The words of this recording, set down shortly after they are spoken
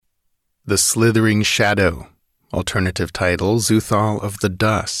The Slithering Shadow, alternative title Xuthal of the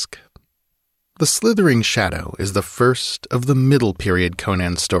Dusk. The Slithering Shadow is the first of the middle period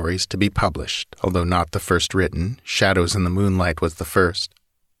Conan stories to be published, although not the first written. Shadows in the Moonlight was the first.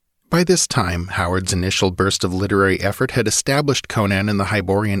 By this time, Howard's initial burst of literary effort had established Conan in the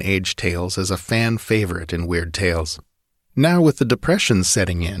Hyborian Age tales as a fan favorite in weird tales. Now, with the Depression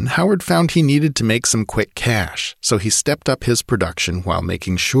setting in, Howard found he needed to make some quick cash, so he stepped up his production while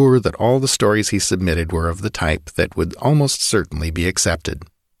making sure that all the stories he submitted were of the type that would almost certainly be accepted.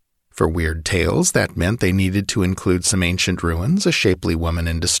 For weird tales, that meant they needed to include some ancient ruins, a shapely woman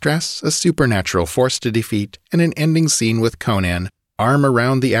in distress, a supernatural force to defeat, and an ending scene with Conan, arm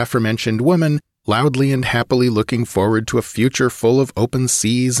around the aforementioned woman, loudly and happily looking forward to a future full of open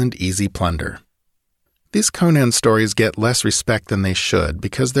seas and easy plunder. These Conan stories get less respect than they should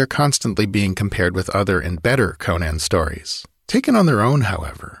because they're constantly being compared with other and better Conan stories. Taken on their own,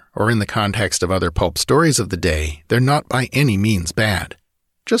 however, or in the context of other pulp stories of the day, they're not by any means bad.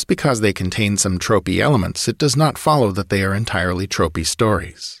 Just because they contain some tropey elements, it does not follow that they are entirely tropey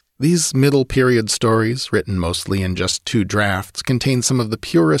stories. These middle-period stories, written mostly in just 2 drafts, contain some of the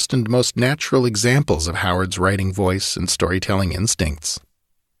purest and most natural examples of Howard's writing voice and storytelling instincts.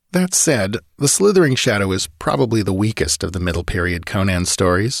 That said, The Slithering Shadow is probably the weakest of the middle-period Conan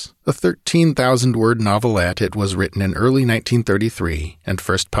stories. A 13,000-word novelette, it was written in early 1933 and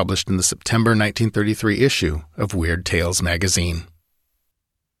first published in the September 1933 issue of Weird Tales magazine.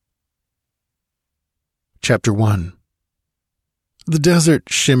 Chapter 1. The desert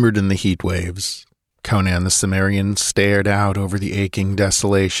shimmered in the heat waves. Conan the Cimmerian stared out over the aching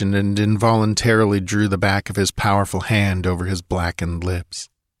desolation and involuntarily drew the back of his powerful hand over his blackened lips.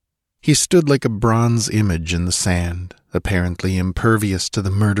 He stood like a bronze image in the sand, apparently impervious to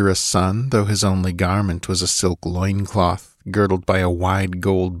the murderous sun, though his only garment was a silk loincloth, girdled by a wide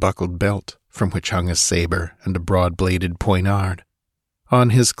gold-buckled belt, from which hung a saber and a broad-bladed poignard.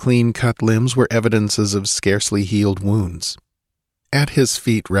 On his clean-cut limbs were evidences of scarcely healed wounds. At his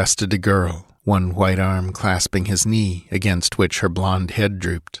feet rested a girl, one white arm clasping his knee, against which her blonde head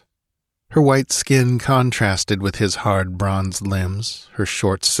drooped. Her white skin contrasted with his hard bronzed limbs. Her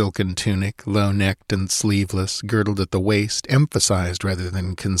short silken tunic, low-necked and sleeveless, girdled at the waist, emphasized rather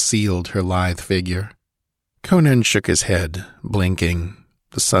than concealed her lithe figure. Conan shook his head, blinking.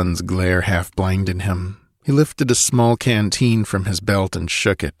 The sun's glare half blinded him. He lifted a small canteen from his belt and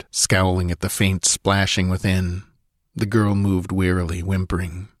shook it, scowling at the faint splashing within. The girl moved wearily,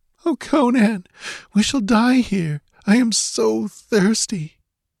 whimpering. "Oh, Conan, we shall die here. I am so thirsty."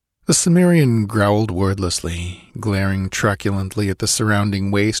 The Cimmerian growled wordlessly, glaring truculently at the surrounding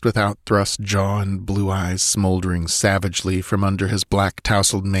waste with outthrust jaw and blue eyes smoldering savagely from under his black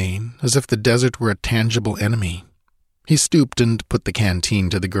tousled mane, as if the desert were a tangible enemy. He stooped and put the canteen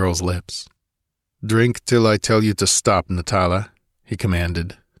to the girl's lips. "Drink till I tell you to stop, Natala," he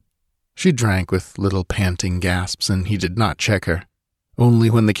commanded. She drank with little panting gasps, and he did not check her. Only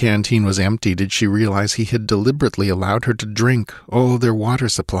when the canteen was empty did she realize he had deliberately allowed her to drink all their water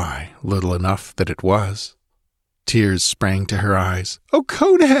supply, little enough that it was. Tears sprang to her eyes. "Oh,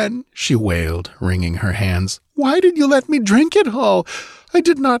 Conan," she wailed, wringing her hands. "Why did you let me drink it all? I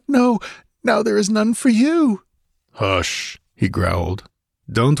did not know. Now there is none for you." "Hush," he growled.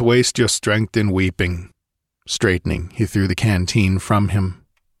 "Don't waste your strength in weeping." Straightening, he threw the canteen from him.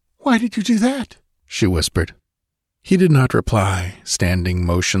 "Why did you do that?" she whispered. He did not reply, standing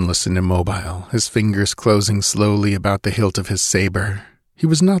motionless and immobile, his fingers closing slowly about the hilt of his saber. He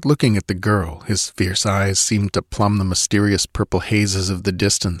was not looking at the girl. His fierce eyes seemed to plumb the mysterious purple hazes of the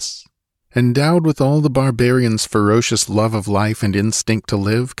distance. Endowed with all the barbarian's ferocious love of life and instinct to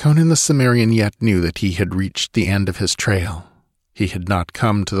live, Conan the Cimmerian yet knew that he had reached the end of his trail. He had not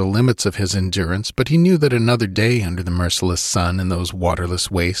come to the limits of his endurance, but he knew that another day under the merciless sun in those waterless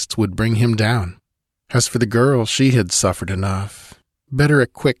wastes would bring him down. As for the girl, she had suffered enough. Better a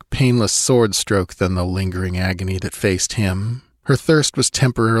quick, painless sword stroke than the lingering agony that faced him. Her thirst was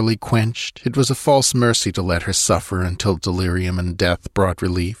temporarily quenched. It was a false mercy to let her suffer until delirium and death brought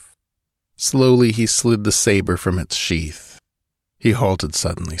relief. Slowly he slid the saber from its sheath. He halted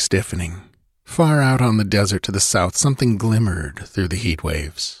suddenly, stiffening. Far out on the desert to the south, something glimmered through the heat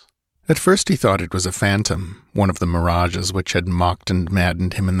waves. At first he thought it was a phantom, one of the mirages which had mocked and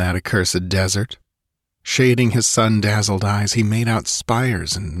maddened him in that accursed desert. Shading his sun-dazzled eyes, he made out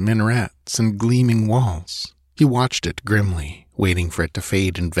spires and minarets and gleaming walls. He watched it grimly, waiting for it to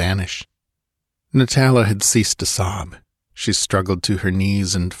fade and vanish. Natala had ceased to sob. She struggled to her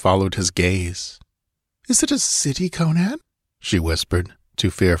knees and followed his gaze. "Is it a city, Conan?" she whispered,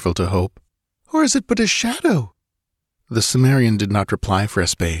 too fearful to hope. "Or is it but a shadow?" The Cimmerian did not reply for a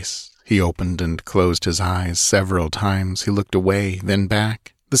space. He opened and closed his eyes several times. He looked away, then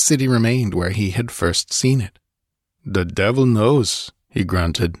back. The city remained where he had first seen it. "The devil knows," he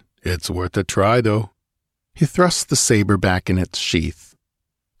grunted. "It's worth a try, though." He thrust the saber back in its sheath.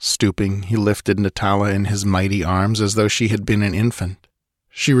 Stooping, he lifted Natala in his mighty arms as though she had been an infant.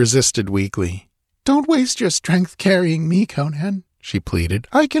 She resisted weakly. "Don't waste your strength carrying me, Conan," she pleaded.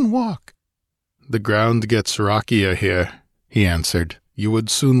 "I can walk." "The ground gets rockier here," he answered. "You would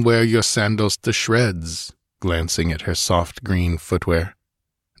soon wear your sandals to shreds," glancing at her soft green footwear.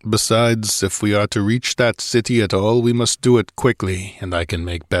 "Besides, if we are to reach that city at all, we must do it quickly, and I can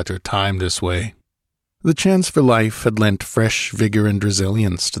make better time this way." The chance for life had lent fresh vigor and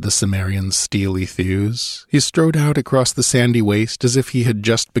resilience to the Cimmerian's steely thews. He strode out across the sandy waste as if he had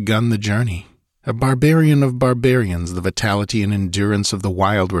just begun the journey. A barbarian of barbarians, the vitality and endurance of the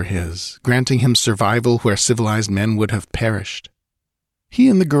wild were his, granting him survival where civilized men would have perished. He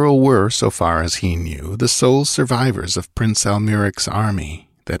and the girl were, so far as he knew, the sole survivors of Prince Almuric's army,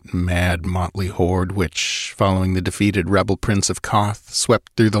 that mad motley horde which, following the defeated rebel prince of Koth,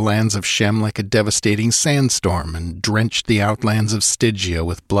 swept through the lands of Shem like a devastating sandstorm and drenched the outlands of Stygia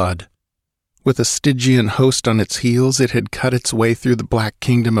with blood. With a Stygian host on its heels, it had cut its way through the black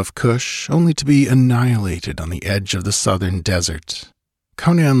kingdom of Kush, only to be annihilated on the edge of the southern desert.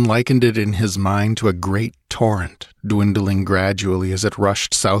 Conan likened it in his mind to a great torrent, dwindling gradually as it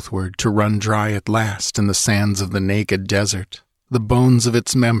rushed southward to run dry at last in the sands of the naked desert. The bones of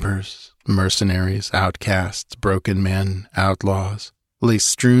its members, mercenaries, outcasts, broken men, outlaws, lay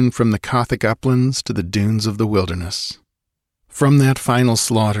strewn from the Kothic uplands to the dunes of the wilderness. From that final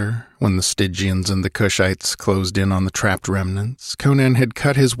slaughter, when the Stygians and the Kushites closed in on the trapped remnants, Conan had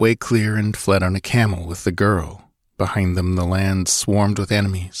cut his way clear and fled on a camel with the girl. Behind them the land swarmed with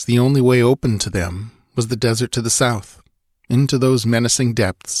enemies. The only way open to them was the desert to the south. Into those menacing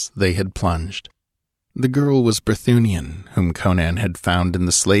depths they had plunged. The girl was Brythunian, whom Conan had found in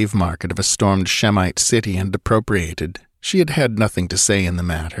the slave market of a stormed Shemite city and appropriated. She had had nothing to say in the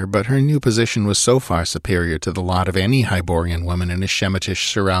matter, but her new position was so far superior to the lot of any Hyborian woman in a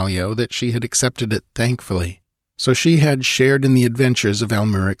Shemitish seraglio that she had accepted it thankfully. So she had shared in the adventures of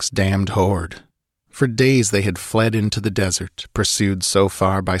Almuric's damned horde. For days they had fled into the desert, pursued so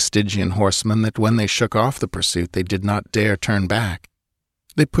far by Stygian horsemen that when they shook off the pursuit they did not dare turn back.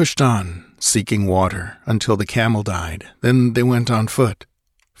 They pushed on, seeking water, until the camel died. Then they went on foot.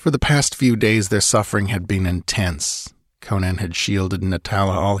 For the past few days their suffering had been intense. Conan had shielded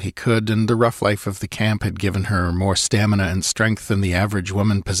Natala all he could, and the rough life of the camp had given her more stamina and strength than the average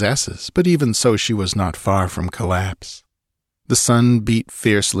woman possesses, but even so she was not far from collapse. The sun beat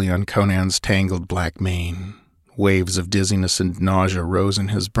fiercely on Conan's tangled black mane. Waves of dizziness and nausea rose in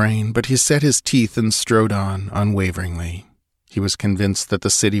his brain, but he set his teeth and strode on unwaveringly. He was convinced that the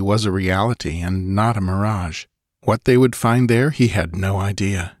city was a reality and not a mirage. What they would find there, he had no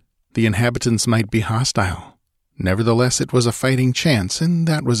idea. The inhabitants might be hostile. Nevertheless, it was a fighting chance, and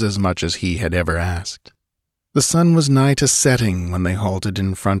that was as much as he had ever asked. The sun was nigh to setting when they halted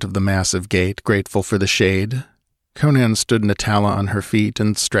in front of the massive gate, grateful for the shade. Conan stood Natala on her feet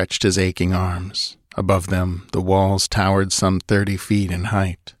and stretched his aching arms. Above them, the walls towered some 30 feet in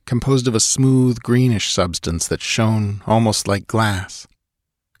height, composed of a smooth, greenish substance that shone almost like glass.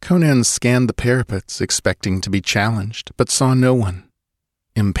 Conan scanned the parapets, expecting to be challenged, but saw no one.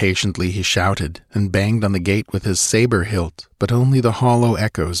 Impatiently he shouted and banged on the gate with his saber hilt, but only the hollow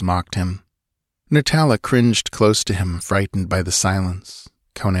echoes mocked him. Natala cringed close to him, frightened by the silence.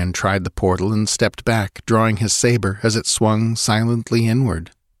 Conan tried the portal and stepped back, drawing his saber as it swung silently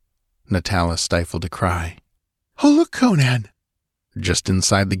inward. Natala stifled a cry. "Oh, look, Conan!" Just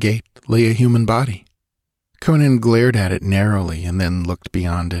inside the gate lay a human body. Conan glared at it narrowly and then looked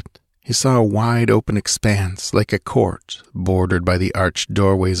beyond it. He saw a wide open expanse, like a court, bordered by the arched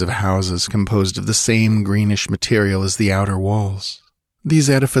doorways of houses composed of the same greenish material as the outer walls. These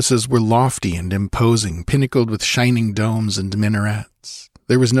edifices were lofty and imposing, pinnacled with shining domes and minarets.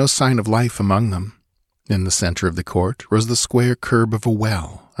 There was no sign of life among them. In the center of the court rose the square curb of a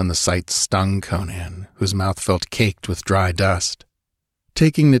well, and the sight stung Conan, whose mouth felt caked with dry dust.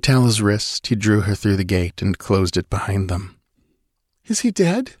 Taking Natala's wrist, he drew her through the gate and closed it behind them. "Is he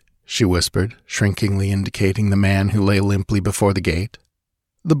dead?" she whispered, shrinkingly indicating the man who lay limply before the gate.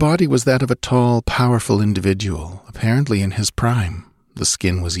 The body was that of a tall, powerful individual, apparently in his prime. The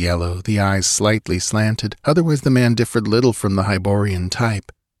skin was yellow, the eyes slightly slanted, otherwise the man differed little from the Hyborian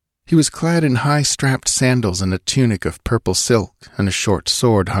type. He was clad in high-strapped sandals and a tunic of purple silk, and a short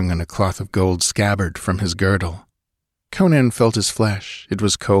sword hung in a cloth of gold scabbard from his girdle. Conan felt his flesh. It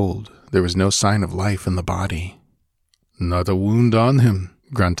was cold. There was no sign of life in the body. "Not a wound on him,"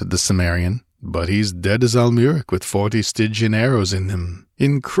 grunted the Cimmerian. "But he's dead as Almuric with 40 Stygian arrows in him.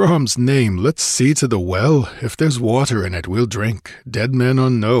 In Crom's name, let's see to the well. If there's water in it, we'll drink, dead men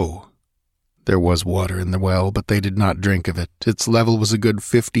or no." There was water in the well, but they did not drink of it. Its level was a good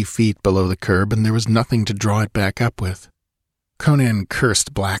 50 feet below the curb, and there was nothing to draw it back up with. Conan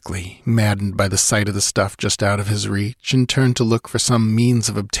cursed blackly, maddened by the sight of the stuff just out of his reach, and turned to look for some means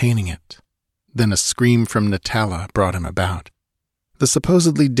of obtaining it. Then a scream from Natala brought him about. The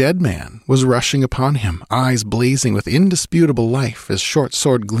supposedly dead man was rushing upon him, eyes blazing with indisputable life, his short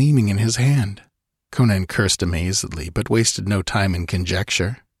sword gleaming in his hand. Conan cursed amazedly, but wasted no time in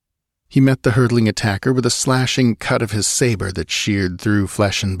conjecture. He met the hurtling attacker with a slashing cut of his saber that sheared through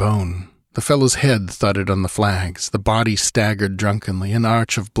flesh and bone. The fellow's head thudded on the flags, the body staggered drunkenly, an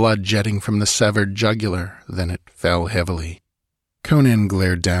arch of blood jetting from the severed jugular, then it fell heavily. Conan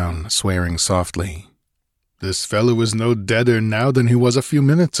glared down, swearing softly. "This fellow is no deader now than he was a few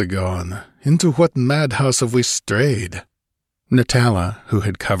minutes agone. Into what madhouse have we strayed?" Natala, who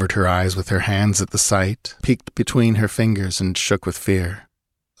had covered her eyes with her hands at the sight, peeked between her fingers and shook with fear.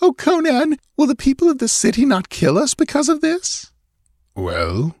 "Oh, Conan, will the people of this city not kill us because of this?"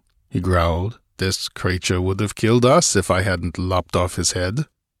 "Well," he growled, "this creature would have killed us if I hadn't lopped off his head."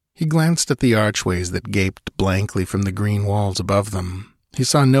 He glanced at the archways that gaped blankly from the green walls above them. He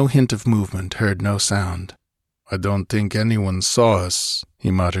saw no hint of movement, heard no sound. "I don't think anyone saw us,"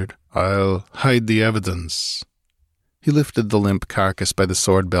 he muttered. "I'll hide the evidence." He lifted the limp carcass by the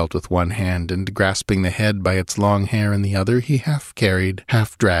sword belt with one hand, and grasping the head by its long hair in the other, he half-carried,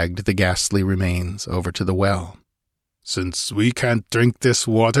 half-dragged the ghastly remains over to the well. "Since we can't drink this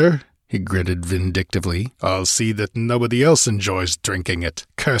water," he gritted vindictively, "I'll see that nobody else enjoys drinking it.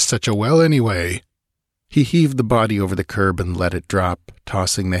 Curse such a well anyway." He heaved the body over the curb and let it drop,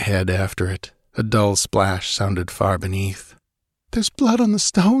 tossing the head after it. A dull splash sounded far beneath. "There's blood on the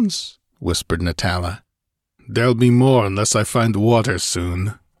stones," whispered Natala. "There'll be more unless I find water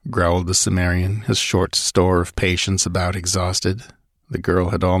soon," growled the Cimmerian, his short store of patience about exhausted. The girl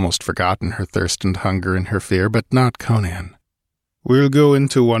had almost forgotten her thirst and hunger in her fear, but not Conan. "We'll go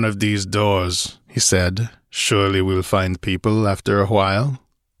into one of these doors," he said. "Surely we'll find people after a while."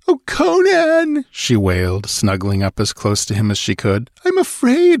 "Oh, Conan!" she wailed, snuggling up as close to him as she could. "I'm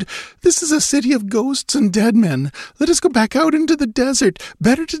afraid. This is a city of ghosts and dead men. Let us go back out into the desert.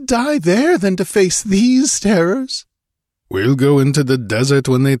 Better to die there than to face these terrors." "We'll go into the desert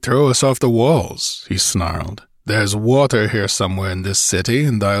when they throw us off the walls," he snarled. "There's water here somewhere in this city,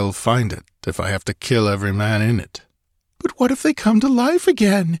 and I'll find it, if I have to kill every man in it." "But what if they come to life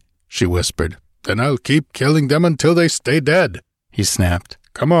again?" she whispered. "Then I'll keep killing them until they stay dead," he snapped.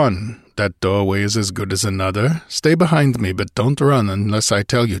 "Come on, that doorway is as good as another. Stay behind me, but don't run unless I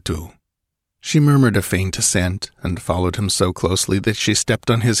tell you to." She murmured a faint assent, and followed him so closely that she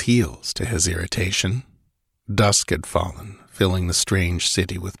stepped on his heels, to his irritation. Dusk had fallen, filling the strange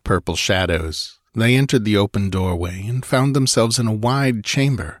city with purple shadows. They entered the open doorway, and found themselves in a wide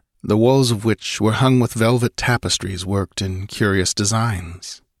chamber, the walls of which were hung with velvet tapestries worked in curious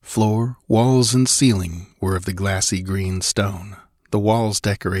designs. Floor, walls, and ceiling were of the glassy green stone, the walls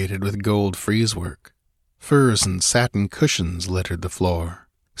decorated with gold frieze-work. Furs and satin cushions littered the floor.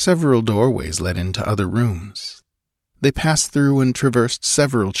 Several doorways led into other rooms. They passed through and traversed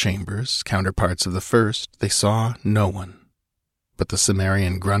several chambers, counterparts of the first. They saw no one. But the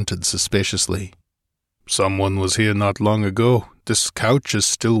Cimmerian grunted suspiciously. "Someone was here not long ago. This couch is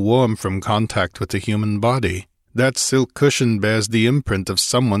still warm from contact with the human body. That silk cushion bears the imprint of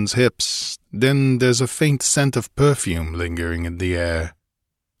someone's hips. Then there's a faint scent of perfume lingering in the air."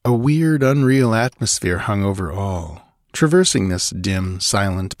 A weird, unreal atmosphere hung over all. Traversing this dim,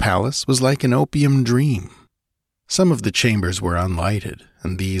 silent palace was like an opium dream. Some of the chambers were unlighted,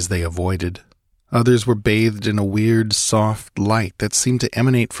 and these they avoided. Others were bathed in a weird, soft light that seemed to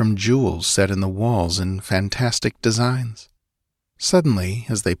emanate from jewels set in the walls in fantastic designs. Suddenly,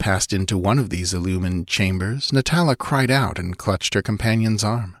 as they passed into one of these illumined chambers, Natala cried out and clutched her companion's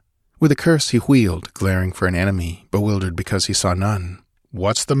arm. With a curse he wheeled, glaring for an enemy, bewildered because he saw none.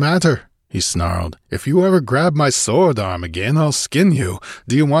 "What's the matter?" he snarled. "If you ever grab my sword arm again, I'll skin you.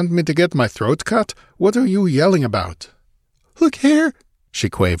 Do you want me to get my throat cut? What are you yelling about?" "Look here," she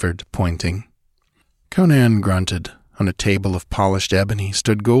quavered, pointing. Conan grunted. On a table of polished ebony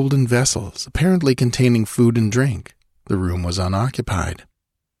stood golden vessels, apparently containing food and drink. The room was unoccupied.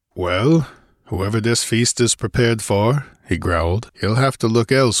 "Well, whoever this feast is prepared for," he growled, "he'll have to look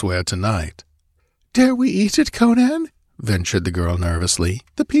elsewhere tonight." "Dare we eat it, Conan?" ventured the girl nervously.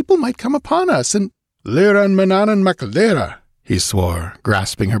 "The people might come upon us and—" "Lyran Mananan Maclera," he swore,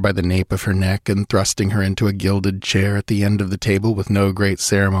 grasping her by the nape of her neck and thrusting her into a gilded chair at the end of the table with no great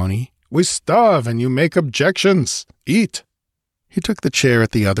ceremony. "We starve, and you make objections. Eat." He took the chair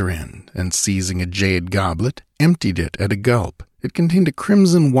at the other end, and seizing a jade goblet, emptied it at a gulp. It contained a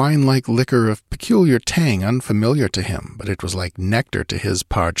crimson wine-like liquor of peculiar tang unfamiliar to him, but it was like nectar to his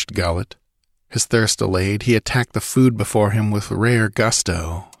parched gullet. His thirst allayed, he attacked the food before him with rare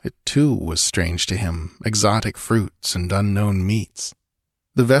gusto. It, too, was strange to him, exotic fruits and unknown meats.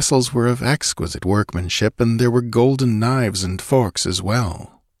 The vessels were of exquisite workmanship, and there were golden knives and forks as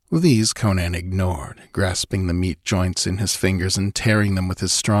well. These Conan ignored, grasping the meat joints in his fingers and tearing them with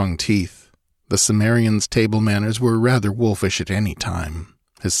his strong teeth. The Cimmerian's table manners were rather wolfish at any time.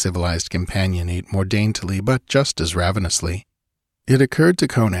 His civilized companion ate more daintily, but just as ravenously. It occurred to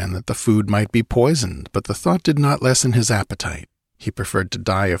Conan that the food might be poisoned, but the thought did not lessen his appetite. He preferred to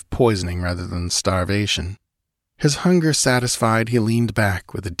die of poisoning rather than starvation. His hunger satisfied, he leaned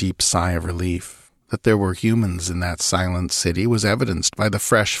back with a deep sigh of relief. That there were humans in that silent city was evidenced by the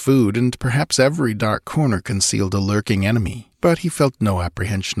fresh food, and perhaps every dark corner concealed a lurking enemy. But he felt no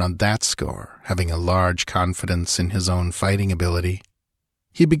apprehension on that score, having a large confidence in his own fighting ability.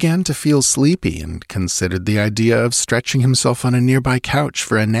 He began to feel sleepy and considered the idea of stretching himself on a nearby couch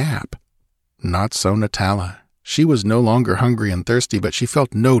for a nap. Not so Natala. She was no longer hungry and thirsty, but she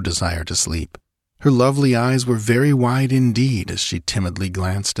felt no desire to sleep. Her lovely eyes were very wide indeed as she timidly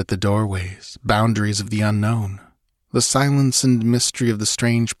glanced at the doorways, boundaries of the unknown. The silence and mystery of the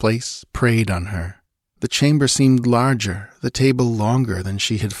strange place preyed on her. The chamber seemed larger, the table longer than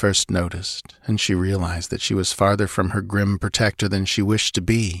she had first noticed, and she realized that she was farther from her grim protector than she wished to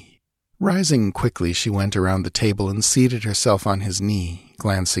be. Rising quickly, she went around the table and seated herself on his knee,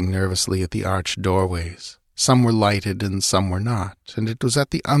 glancing nervously at the arched doorways. Some were lighted and some were not, and it was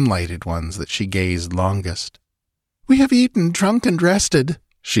at the unlighted ones that she gazed longest. "We have eaten, drunk, and rested,"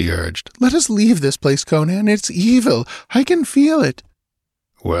 she urged. "Let us leave this place, Conan. It's evil. I can feel it."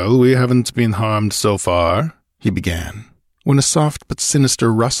 "Well, we haven't been harmed so far," he began, when a soft but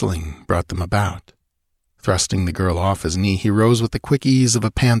sinister rustling brought them about. Thrusting the girl off his knee, he rose with the quick ease of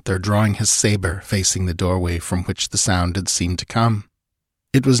a panther drawing his saber, facing the doorway from which the sound had seemed to come.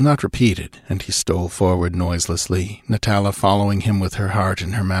 It was not repeated, and he stole forward noiselessly, Natala following him with her heart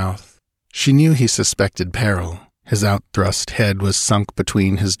in her mouth. She knew he suspected peril. His outthrust head was sunk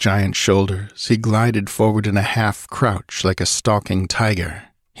between his giant shoulders. He glided forward in a half-crouch like a stalking tiger.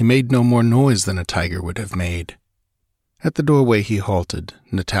 He made no more noise than a tiger would have made. At the doorway he halted,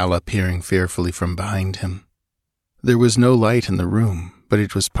 Natala peering fearfully from behind him. There was no light in the room, but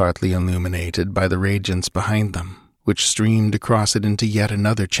it was partly illuminated by the radiance behind them, which streamed across it into yet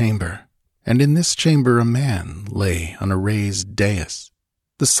another chamber, and in this chamber a man lay on a raised dais.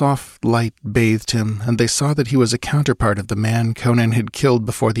 The soft light bathed him, and they saw that he was a counterpart of the man Conan had killed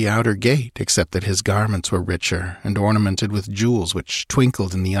before the outer gate, except that his garments were richer and ornamented with jewels which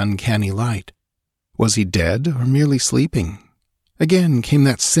twinkled in the uncanny light. Was he dead or merely sleeping? Again came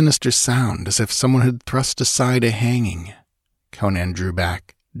that sinister sound, as if someone had thrust aside a hanging. Conan drew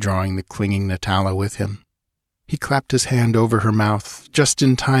back, drawing the clinging Natala with him. He clapped his hand over her mouth, just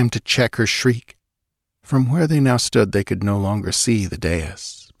in time to check her shriek. From where they now stood they could no longer see the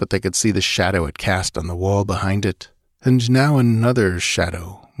dais, but they could see the shadow it cast on the wall behind it, and now another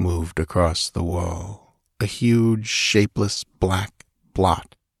shadow moved across the wall, a huge, shapeless, black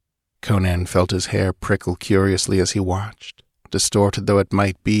blot. Conan felt his hair prickle curiously as he watched. Distorted though it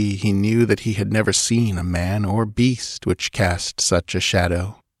might be, he knew that he had never seen a man or beast which cast such a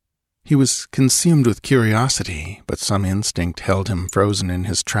shadow. He was consumed with curiosity, but some instinct held him frozen in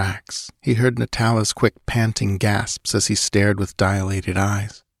his tracks. He heard Natala's quick panting gasps as he stared with dilated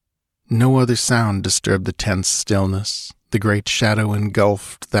eyes. No other sound disturbed the tense stillness. The great shadow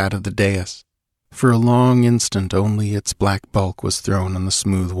engulfed that of the dais. For a long instant only its black bulk was thrown on the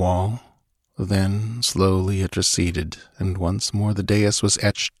smooth wall. Then slowly it receded, and once more the dais was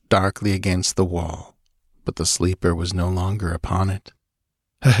etched darkly against the wall. But the sleeper was no longer upon it.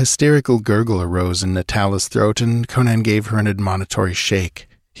 A hysterical gurgle arose in Natala's throat, and Conan gave her an admonitory shake.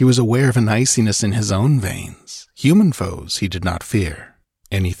 He was aware of an iciness in his own veins. Human foes he did not fear.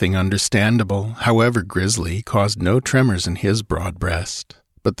 Anything understandable, however grisly, caused no tremors in his broad breast.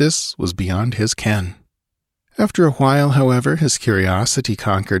 But this was beyond his ken. After a while, however, his curiosity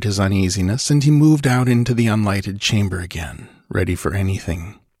conquered his uneasiness, and he moved out into the unlighted chamber again, ready for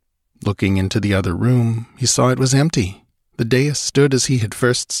anything. Looking into the other room, he saw it was empty. The dais stood as he had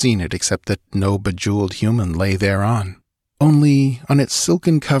first seen it, except that no bejeweled human lay thereon. Only on its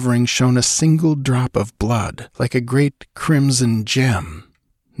silken covering shone a single drop of blood, like a great crimson gem.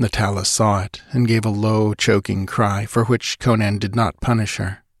 Natala saw it and gave a low, choking cry for which Conan did not punish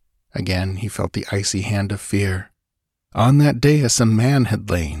her. Again he felt the icy hand of fear. On that dais a man had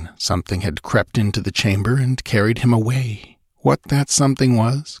lain. Something had crept into the chamber and carried him away. What that something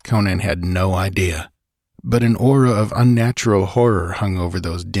was, Conan had no idea. But an aura of unnatural horror hung over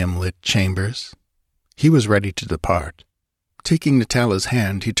those dim-lit chambers. He was ready to depart. Taking Natala's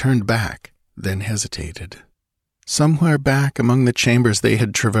hand, he turned back, then hesitated. Somewhere back among the chambers they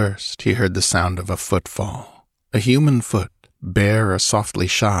had traversed, he heard the sound of a footfall. A human foot, bare or softly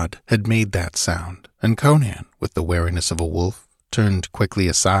shod, had made that sound, and Conan, with the wariness of a wolf, turned quickly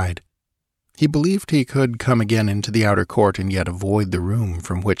aside. He believed he could come again into the outer court and yet avoid the room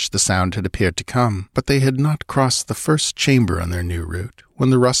from which the sound had appeared to come, but they had not crossed the first chamber on their new route, when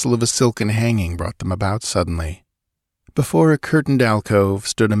the rustle of a silken hanging brought them about suddenly. Before a curtained alcove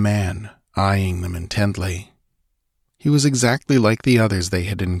stood a man, eyeing them intently. He was exactly like the others they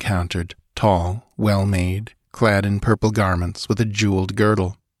had encountered, tall, well-made, clad in purple garments with a jeweled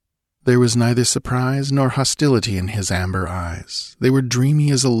girdle. There was neither surprise nor hostility in his amber eyes. They were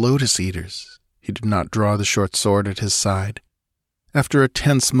dreamy as a lotus-eater's. He did not draw the short sword at his side. After a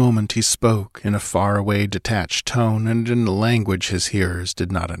tense moment he spoke, in a far-away, detached tone, and in a language his hearers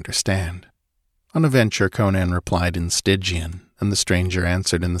did not understand. On a venture Conan replied in Stygian, and the stranger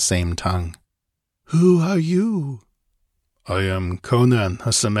answered in the same tongue. "Who are you?" "I am Conan,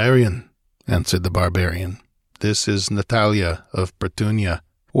 a Cimmerian," answered the barbarian. "This is Natala of Petunia.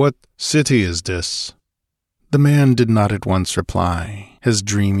 What city is this?" The man did not at once reply. His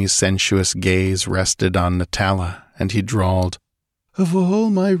dreamy, sensuous gaze rested on Natala, and he drawled, "Of all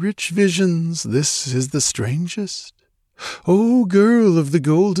my rich visions, this is the strangest. O girl of the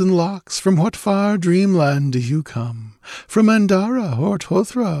golden locks, from what far dreamland do you come? From Andara, or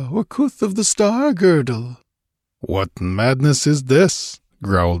Tothra, or Cuth of the star-girdle?" "What madness is this?"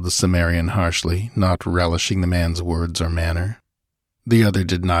 growled the Cimmerian harshly, not relishing the man's words or manner. The other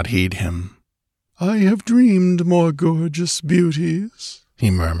did not heed him. "I have dreamed more gorgeous beauties,"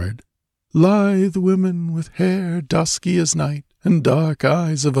 he murmured. "Lithe women with hair dusky as night and dark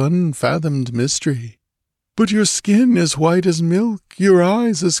eyes of unfathomed mystery. But your skin is white as milk, your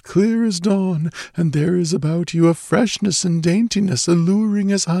eyes as clear as dawn, and there is about you a freshness and daintiness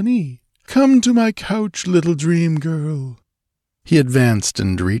alluring as honey. Come to my couch, little dream girl." He advanced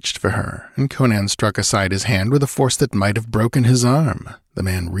and reached for her, and Conan struck aside his hand with a force that might have broken his arm. The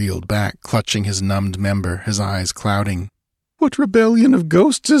man reeled back, clutching his numbed member, his eyes clouding. "What rebellion of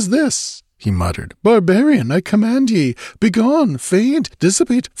ghosts is this?" he muttered. "Barbarian, I command ye, begone, fade,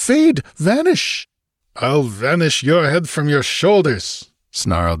 dissipate, fade, vanish." "I'll vanish your head from your shoulders,"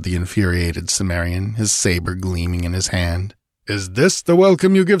 snarled the infuriated Cimmerian, his saber gleaming in his hand. "Is this the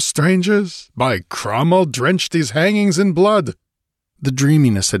welcome you give strangers? By Crom, I'll drench these hangings in blood." The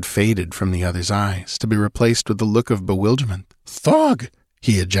dreaminess had faded from the other's eyes, to be replaced with a look of bewilderment. "Thog!"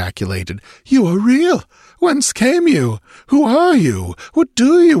 he ejaculated. "You are real! Whence came you? Who are you? What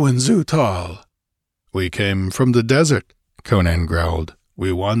do you in Xuthal?" "We came from the desert," Conan growled.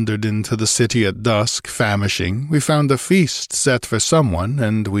 "We wandered into the city at dusk, famishing. We found a feast set for someone,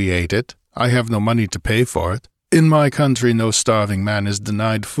 and we ate it. I have no money to pay for it. In my country no starving man is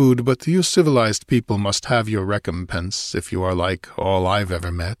denied food, but you civilized people must have your recompense if you are like all I've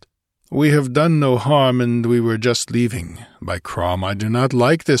ever met. We have done no harm, and we were just leaving. By Crom, I do not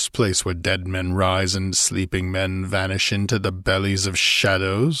like this place where dead men rise and sleeping men vanish into the bellies of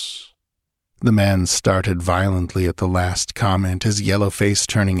shadows." The man started violently at the last comment, his yellow face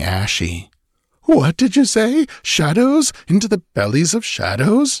turning ashy. "What did you say? Shadows? Into the bellies of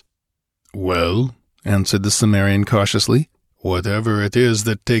shadows?" "Well," answered the Cimmerian cautiously, "whatever it is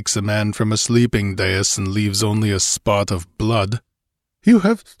that takes a man from a sleeping dais and leaves only a spot of blood." "You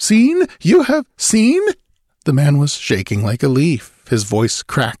have seen? You have seen?" The man was shaking like a leaf. His voice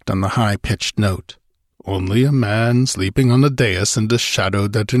cracked on the high-pitched note. "Only a man sleeping on a dais and a shadow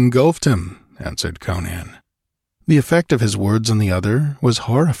that engulfed him," answered Conan. The effect of his words on the other was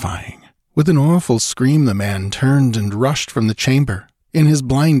horrifying. With an awful scream the man turned and rushed from the chamber. In his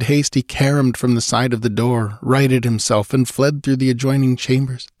blind haste he caromed from the side of the door, righted himself, and fled through the adjoining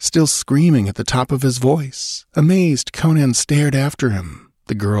chambers, still screaming at the top of his voice. Amazed, Conan stared after him,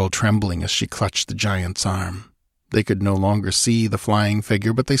 the girl trembling as she clutched the giant's arm. They could no longer see the flying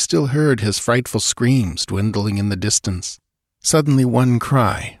figure, but they still heard his frightful screams dwindling in the distance. Suddenly one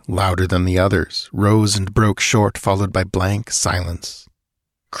cry, louder than the others, rose and broke short, followed by blank silence.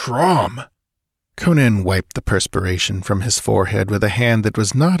 "Crom!" Conan wiped the perspiration from his forehead with a hand that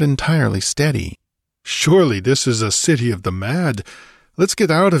was not entirely steady. "Surely this is a city of the mad. Let's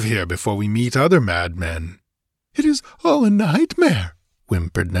get out of here before we meet other madmen." "It is all a nightmare,"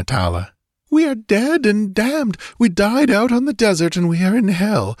 whimpered Natala. "We are dead and damned. We died out on the desert and we are in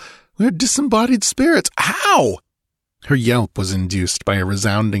hell. We are disembodied spirits. Ow!" Her yelp was induced by a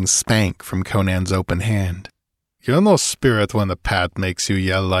resounding spank from Conan's open hand. "You're no spirit when a pat makes you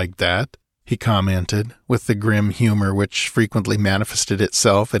yell like that," he commented, with the grim humor which frequently manifested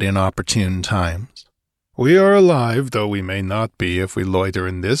itself at inopportune times. "We are alive, though we may not be if we loiter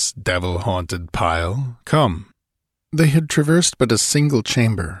in this devil-haunted pile. Come." They had traversed but a single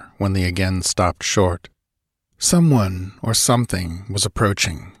chamber when they again stopped short. Someone or something was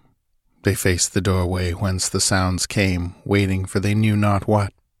approaching. They faced the doorway whence the sounds came, waiting for they knew not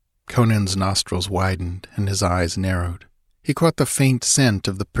what. Conan's nostrils widened and his eyes narrowed. He caught the faint scent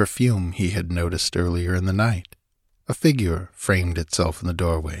of the perfume he had noticed earlier in the night. A figure framed itself in the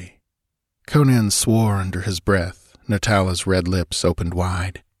doorway. Conan swore under his breath. Natala's red lips opened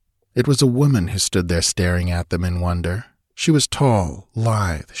wide. It was a woman who stood there staring at them in wonder. She was tall,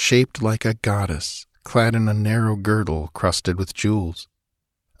 lithe, shaped like a goddess, clad in a narrow girdle crusted with jewels.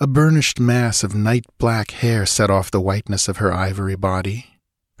 A burnished mass of night-black hair set off the whiteness of her ivory body.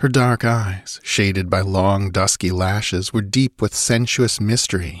 Her dark eyes, shaded by long, dusky lashes, were deep with sensuous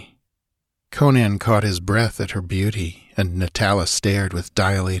mystery. Conan caught his breath at her beauty, and Natala stared with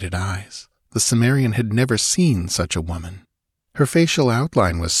dilated eyes. The Cimmerian had never seen such a woman. Her facial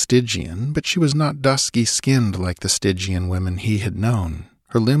outline was Stygian, but she was not dusky-skinned like the Stygian women he had known.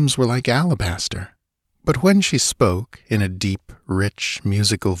 Her limbs were like alabaster. But when she spoke, in a deep, rich,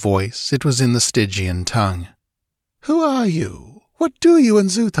 musical voice, it was in the Stygian tongue. "Who are you? What do you in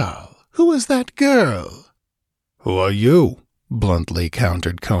Xuthal? Who is that girl?" "Who are you?" bluntly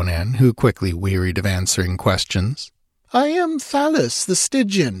countered Conan, who quickly wearied of answering questions. "I am Thalys the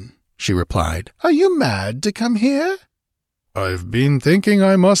Stygian," she replied. "Are you mad to come here?" "I've been thinking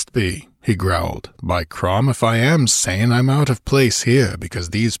I must be," he growled. "By Crom, if I am sane, I'm out of place here,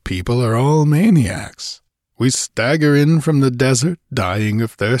 because these people are all maniacs. We stagger in from the desert, dying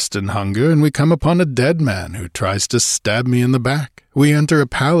of thirst and hunger, and we come upon a dead man who tries to stab me in the back. We enter a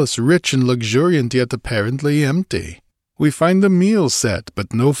palace rich and luxuriant, yet apparently empty. We find the meal set,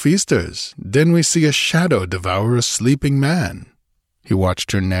 but no feasters. Then we see a shadow devour a sleeping man." He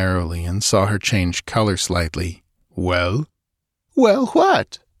watched her narrowly and saw her change color slightly. "Well?" "Well,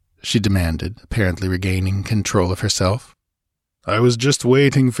 what?" she demanded, apparently regaining control of herself. "I was just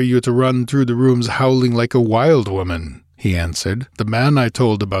waiting for you to run through the rooms howling like a wild woman," he answered. "The man I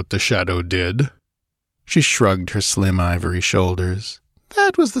told about the shadow did." She shrugged her slim ivory shoulders.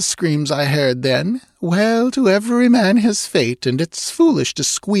 "That was the screams I heard then. Well, to every man his fate, and it's foolish to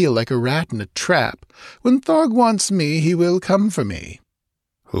squeal like a rat in a trap. When Thorg wants me, he will come for me."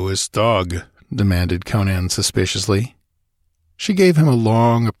 "Who is Thorg?" demanded Conan suspiciously. She gave him a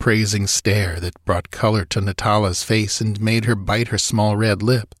long, appraising stare that brought color to Natala's face and made her bite her small red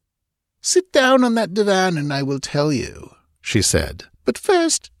lip. "Sit down on that divan and I will tell you," she said. "But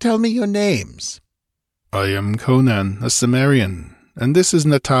first, tell me your names." "I am Conan, a Cimmerian, and this is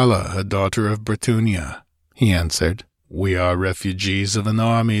Natala, a daughter of Bretunia," he answered. "We are refugees of an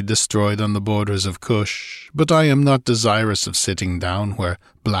army destroyed on the borders of Kush, but I am not desirous of sitting down where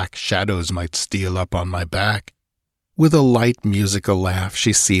black shadows might steal up on my back." With a light musical laugh,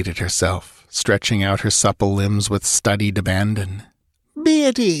 she seated herself, stretching out her supple limbs with studied abandon. "Be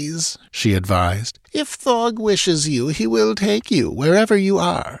at ease," she advised. "If Thorg wishes you, he will take you, wherever you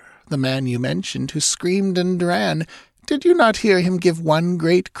are. The man you mentioned who screamed and ran, did you not hear him give one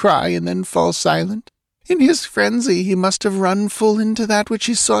great cry and then fall silent? In his frenzy he must have run full into that which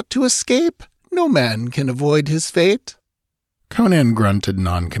he sought to escape. No man can avoid his fate." Conan grunted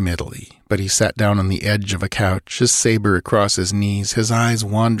noncommittally, but he sat down on the edge of a couch, his saber across his knees, his eyes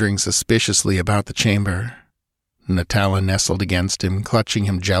wandering suspiciously about the chamber. Natala nestled against him, clutching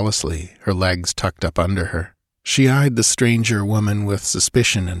him jealously, her legs tucked up under her. She eyed the stranger woman with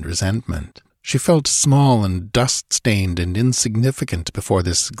suspicion and resentment. She felt small and dust-stained and insignificant before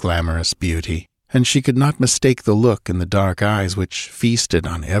this glamorous beauty, and she could not mistake the look in the dark eyes which feasted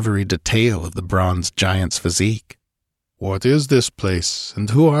on every detail of the bronze giant's physique. "What is this place, and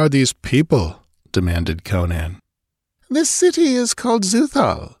who are these people?" demanded Conan. "This city is called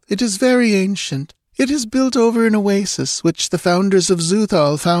Xuthal. It is very ancient. It is built over an oasis which the founders of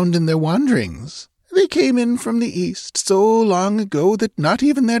Xuthal found in their wanderings. They came in from the east so long ago that not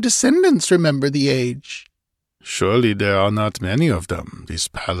even their descendants remember the age." "Surely there are not many of them. These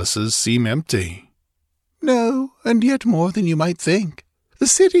palaces seem empty." "No, and yet more than you might think. The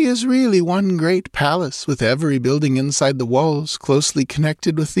city is really one great palace, with every building inside the walls closely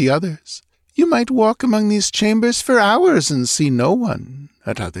connected with the others. You might walk among these chambers for hours and see no one.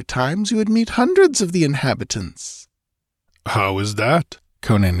 At other times you would meet hundreds of the inhabitants." "How is that?"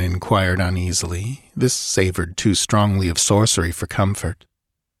 Conan inquired uneasily. This savored too strongly of sorcery for comfort.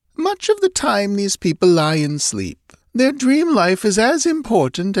 Much of the time these people lie in sleep. Their dream life is as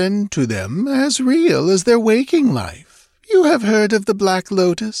important and, to them, as real as their waking life. You have heard of the black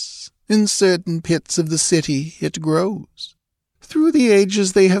lotus. In certain pits of the city it grows. Through the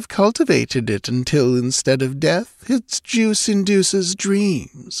ages they have cultivated it until, instead of death, its juice induces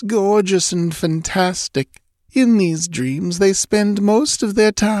dreams, gorgeous and fantastic. In these dreams they spend most of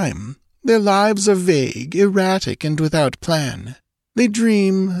their time. Their lives are vague, erratic, and without plan. They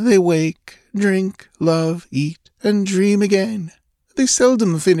dream, they wake, drink, love, eat, and dream again. They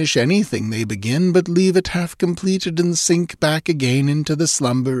seldom finish anything they begin, but leave it half completed and sink back again into the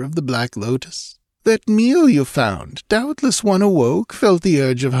slumber of the black lotus. That meal you found, doubtless one awoke, felt the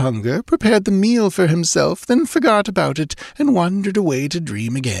urge of hunger, prepared the meal for himself, then forgot about it, and wandered away to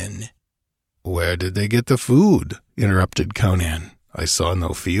dream again. Where did they get the food? Interrupted Conan. I saw no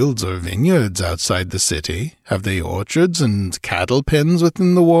fields or vineyards outside the city. Have they orchards and cattle pens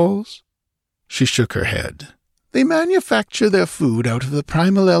within the walls? She shook her head. They manufacture their food out of the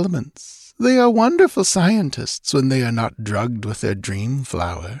primal elements. They are wonderful scientists when they are not drugged with their dream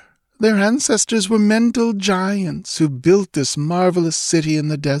flower. Their ancestors were mental giants who built this marvelous city in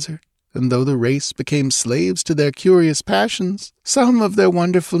the desert, and though the race became slaves to their curious passions, some of their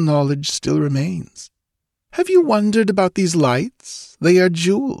wonderful knowledge still remains. Have you wondered about these lights? They are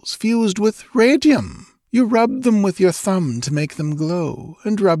jewels fused with radium. You rub them with your thumb to make them glow,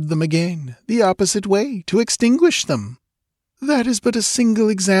 and rub them again, the opposite way, to extinguish them. That is but a single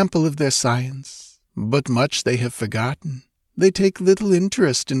example of their science, but much they have forgotten. They take little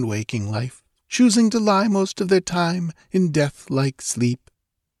interest in waking life, choosing to lie most of their time in death-like sleep.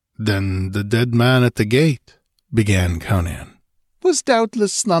 Then the dead man at the gate, began Conan, was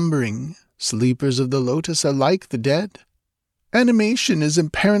doubtless slumbering. Sleepers of the lotus are like the dead. Animation is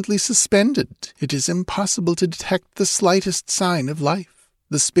apparently suspended. It is impossible to detect the slightest sign of life.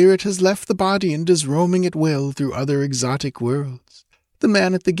 The spirit has left the body and is roaming at will through other exotic worlds. The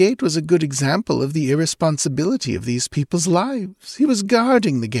man at the gate was a good example of the irresponsibility of these people's lives. He was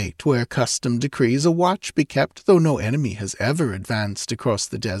guarding the gate where custom decrees a watch be kept, though no enemy has ever advanced across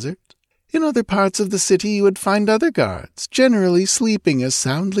the desert. In other parts of the city you would find other guards, generally sleeping as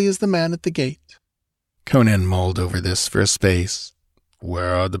soundly as the man at the gate. Conan mulled over this for a space.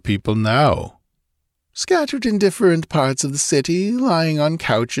 Where are the people now? Scattered in different parts of the city, lying on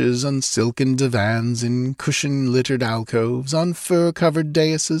couches, on silken divans, in cushion-littered alcoves, on fur-covered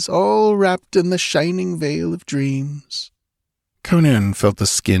daises, all wrapped in the shining veil of dreams. Conan felt the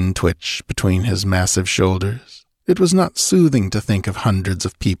skin twitch between his massive shoulders. It was not soothing to think of hundreds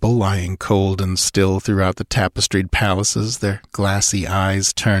of people lying cold and still throughout the tapestried palaces, their glassy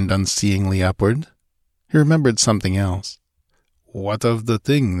eyes turned unseeingly upward. He remembered something else. What of the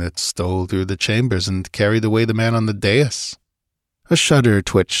thing that stole through the chambers and carried away the man on the dais? A shudder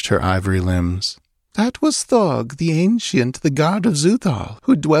twitched her ivory limbs. That was Thog, the ancient, the god of Xuthal,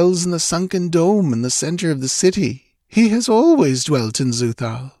 who dwells in the sunken dome in the center of the city. He has always dwelt in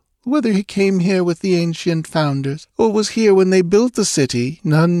Xuthal. Whether he came here with the ancient founders, or was here when they built the city,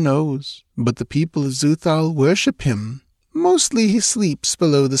 none knows. But the people of Xuthal worship him. Mostly he sleeps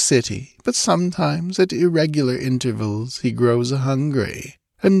below the city, but sometimes at irregular intervals he grows hungry.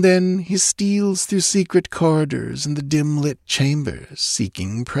 And then he steals through secret corridors and the dim-lit chambers,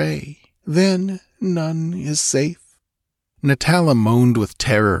 seeking prey. Then none is safe. Natala moaned with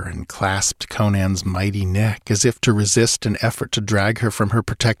terror and clasped Conan's mighty neck as if to resist an effort to drag her from her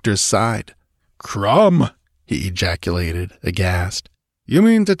protector's side. "Crom!" he ejaculated, aghast. "You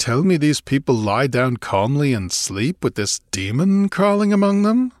mean to tell me these people lie down calmly and sleep with this demon crawling among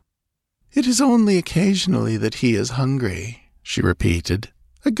them?" "It is only occasionally that he is hungry," she repeated.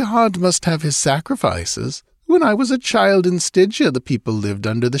 "A god must have his sacrifices. When I was a child in Stygia, the people lived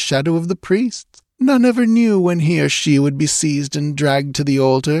under the shadow of the priests. None ever knew when he or she would be seized and dragged to the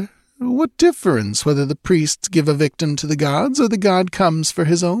altar. What difference whether the priests give a victim to the gods or the god comes for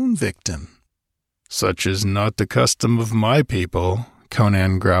his own victim?" "Such is not the custom of my people,"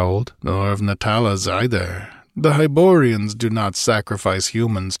 Conan growled, "nor of Natala's either. The Hyborians do not sacrifice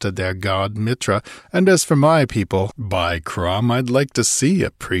humans to their god Mitra, and as for my people, by Crom, I'd like to see a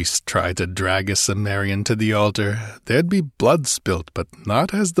priest try to drag a Cimmerian to the altar. There'd be blood spilt, but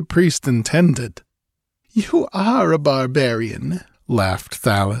not as the priest intended." "You are a barbarian," laughed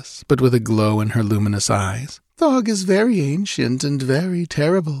Thalys, but with a glow in her luminous eyes. "Thog is very ancient and very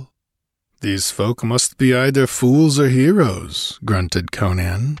terrible." "These folk must be either fools or heroes," grunted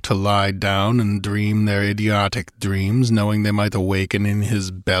Conan, "to lie down and dream their idiotic dreams, knowing they might awaken in his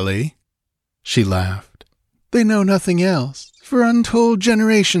belly." She laughed. They know nothing else. For untold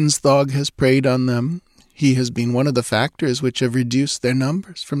generations Thog has preyed on them. He has been one of the factors which have reduced their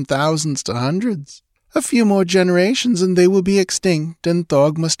numbers from thousands to hundreds. A few more generations and they will be extinct, and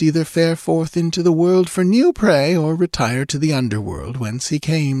Thog must either fare forth into the world for new prey or retire to the underworld whence he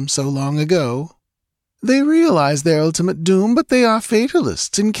came so long ago. They realize their ultimate doom, but they are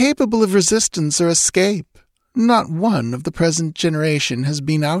fatalists, incapable of resistance or escape. Not one of the present generation has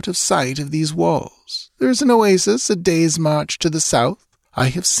been out of sight of these walls. There is an oasis a day's march to the south. I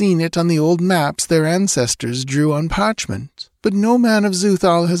have seen it on the old maps their ancestors drew on parchment, but no man of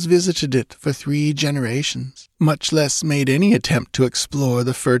Xuthal has visited it for 3 generations, much less made any attempt to explore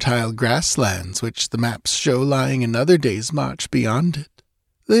the fertile grasslands which the maps show lying another day's march beyond it.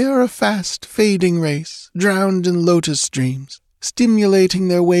 They are a fast, fading race, drowned in lotus dreams, stimulating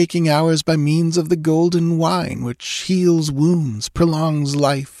their waking hours by means of the golden wine which heals wounds, prolongs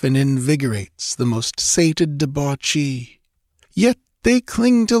life, and invigorates the most sated debauchee. Yet they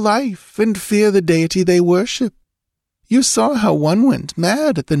cling to life and fear the deity they worship. You saw how one went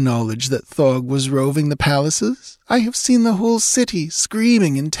mad at the knowledge that Thog was roving the palaces. I have seen the whole city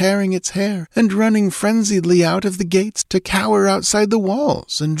screaming and tearing its hair, and running frenziedly out of the gates to cower outside the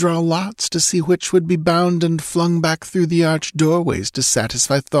walls and draw lots to see which would be bound and flung back through the arched doorways to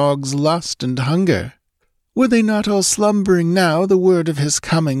satisfy Thog's lust and hunger. Were they not all slumbering now, the word of his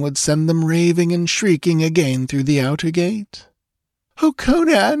coming would send them raving and shrieking again through the outer gate. "Oh,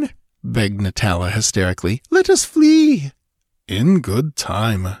 Conan!" begged Natala hysterically. "Let us flee!" "In good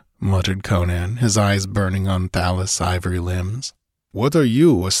time," muttered Conan, his eyes burning on Thalis' ivory limbs. "What are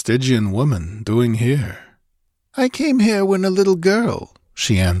you, a Stygian woman, doing here?" "I came here when a little girl,"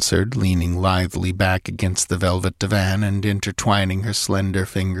 she answered, leaning lithely back against the velvet divan and intertwining her slender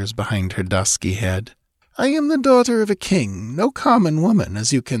fingers behind her dusky head. "I am the daughter of a king, no common woman,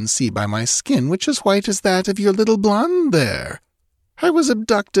 as you can see by my skin, which is white as that of your little blonde there. I was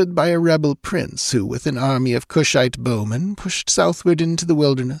abducted by a rebel prince who, with an army of Cushite bowmen, pushed southward into the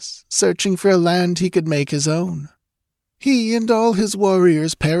wilderness, searching for a land he could make his own. He and all his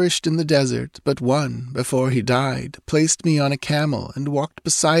warriors perished in the desert, but one, before he died, placed me on a camel and walked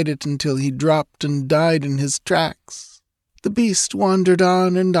beside it until he dropped and died in his tracks. The beast wandered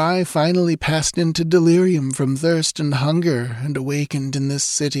on, and I finally passed into delirium from thirst and hunger and awakened in this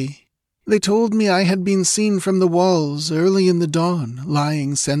city. They told me I had been seen from the walls early in the dawn,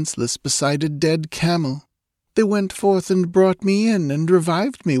 lying senseless beside a dead camel. They went forth and brought me in and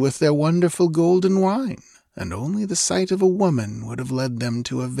revived me with their wonderful golden wine, and only the sight of a woman would have led them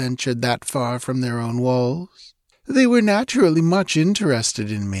to have ventured that far from their own walls. They were naturally much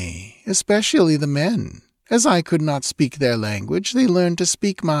interested in me, especially the men. As I could not speak their language, they learned to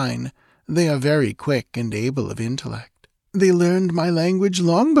speak mine. They are very quick and able of intellect. They learned my language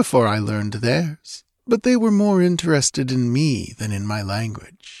long before I learned theirs, but they were more interested in me than in my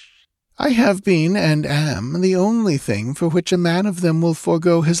language. I have been, and am, the only thing for which a man of them will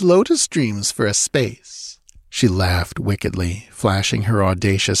forego his lotus dreams for a space." She laughed wickedly, flashing her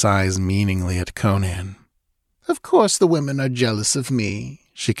audacious eyes meaningly at Conan. "Of course the women are jealous of me,"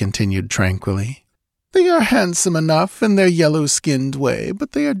 she continued tranquilly. "They are handsome enough in their yellow-skinned way,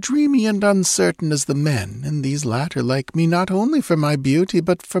 but they are dreamy and uncertain as the men, and these latter like me not only for my beauty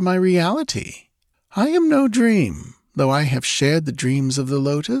but for my reality. I am no dream. Though I have shared the dreams of the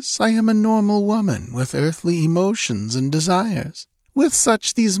lotus, I am a normal woman with earthly emotions and desires. With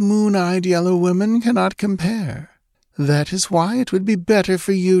such these moon-eyed yellow women cannot compare. That is why it would be better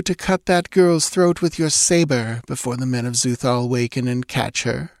for you to cut that girl's throat with your saber before the men of Xuthal waken and catch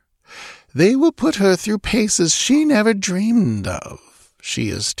her. They will put her through paces she never dreamed of. She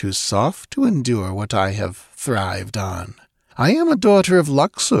is too soft to endure what I have thrived on. I am a daughter of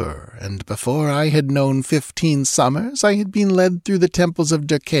Luxor, and before I had known 15 summers, I had been led through the temples of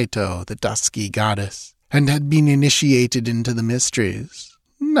Derketo, the dusky goddess, and had been initiated into the mysteries.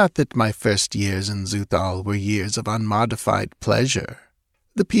 Not that my first years in Xuthal were years of unmodified pleasure.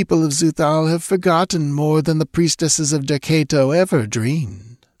 The people of Xuthal have forgotten more than the priestesses of Derketo ever dreamed.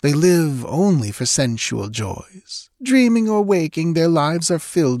 They live only for sensual joys. Dreaming or waking, their lives are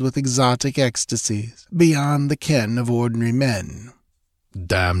filled with exotic ecstasies, beyond the ken of ordinary men."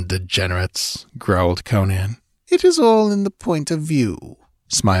 "Damned degenerates," growled Conan. "It is all in the point of view,"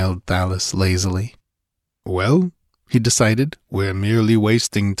 smiled Thalis lazily. "Well," he decided, "we're merely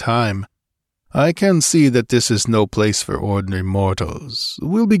wasting time. I can see that this is no place for ordinary mortals.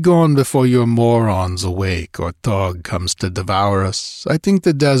 We'll be gone before your morons awake or Thog comes to devour us. I think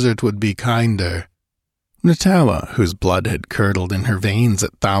the desert would be kinder." Natala, whose blood had curdled in her veins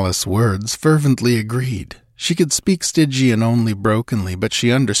at Thalis' words, fervently agreed. She could speak Stygian only brokenly, but she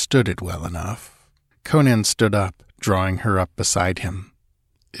understood it well enough. Conan stood up, drawing her up beside him.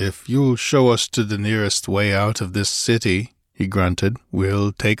 "If you'll show us to the nearest way out of this city," he grunted,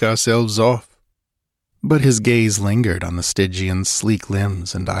 "we'll take ourselves off." But his gaze lingered on the Stygian's sleek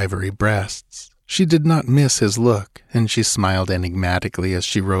limbs and ivory breasts. She did not miss his look, and she smiled enigmatically as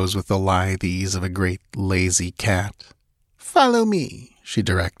she rose with the lithe ease of a great lazy cat. "Follow me," she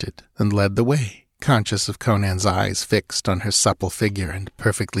directed, and led the way, conscious of Conan's eyes fixed on her supple figure and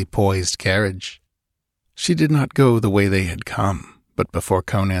perfectly poised carriage. She did not go the way they had come, but before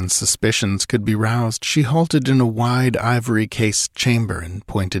Conan's suspicions could be roused, she halted in a wide ivory-cased chamber and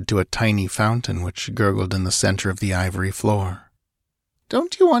pointed to a tiny fountain which gurgled in the center of the ivory floor.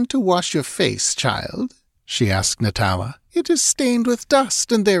 "Don't you want to wash your face, child?" she asked Natala. "It is stained with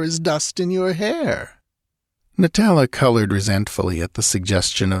dust, and there is dust in your hair." Natala colored resentfully at the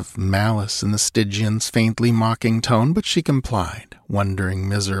suggestion of malice in the Stygian's faintly mocking tone, but she complied, wondering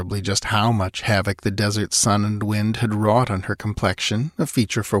miserably just how much havoc the desert sun and wind had wrought on her complexion, a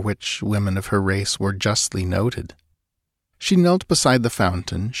feature for which women of her race were justly noted. She knelt beside the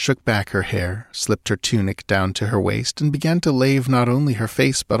fountain, shook back her hair, slipped her tunic down to her waist, and began to lave not only her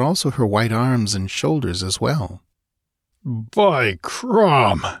face but also her white arms and shoulders as well. "By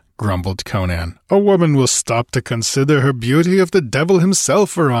Crom," grumbled Conan, "a woman will stop to consider her beauty if the devil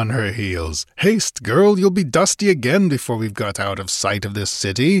himself were on her heels. Haste, girl, you'll be dusty again before we've got out of sight of this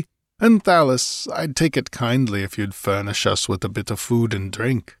city. And Thalus, I'd take it kindly if you'd furnish us with a bit of food and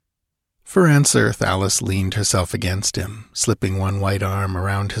drink." For answer, Thalus leaned herself against him, slipping one white arm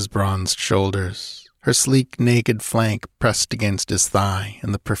around his bronzed shoulders. Her sleek, naked flank pressed against his thigh,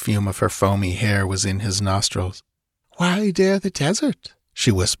 and the perfume of her foamy hair was in his nostrils. "Why dare the desert?"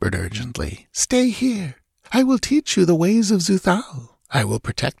 she whispered urgently. "Stay here. I will teach you the ways of Xuthal. I will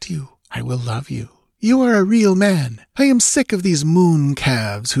protect you. I will love you. You are a real man. I am sick of these moon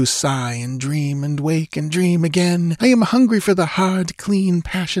calves who sigh and wake and dream again. I am hungry for the hard, clean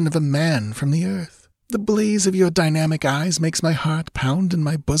passion of a man from the earth. The blaze of your dynamic eyes makes my heart pound in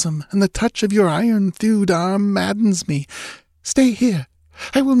my bosom, and the touch of your iron-thewed arm maddens me. Stay here.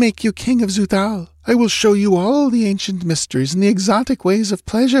 I will make you king of Xuthal. I will show you all the ancient mysteries and the exotic ways of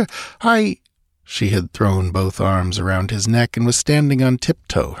pleasure. She had thrown both arms around his neck and was standing on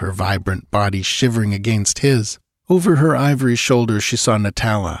tiptoe, her vibrant body shivering against his. Over her ivory shoulders she saw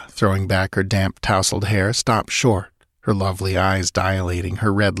Natala, throwing back her damp tousled hair, stop short, her lovely eyes dilating,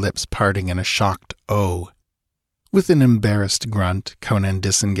 her red lips parting in a shocked "oh." With an embarrassed grunt, Conan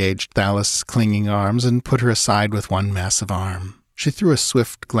disengaged Thalus' clinging arms and put her aside with one massive arm. She threw a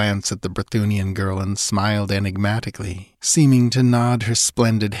swift glance at the Brythunian girl and smiled enigmatically, seeming to nod her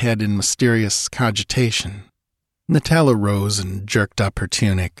splendid head in mysterious cogitation. Natala rose and jerked up her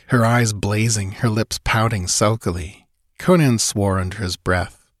tunic, her eyes blazing, her lips pouting sulkily. Conan swore under his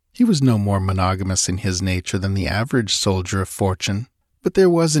breath. He was no more monogamous in his nature than the average soldier of fortune, but there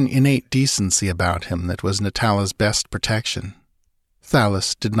was an innate decency about him that was Natala's best protection.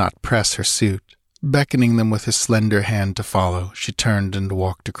 Thalus did not press her suit. Beckoning them with his slender hand to follow, she turned and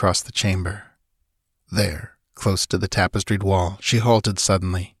walked across the chamber. There, close to the tapestried wall, she halted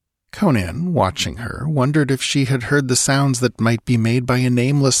suddenly. Conan, watching her, wondered if she had heard the sounds that might be made by a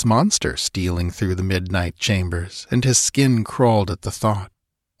nameless monster stealing through the midnight chambers, and his skin crawled at the thought.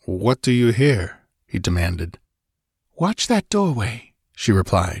 "What do you hear?" he demanded. "Watch that doorway," she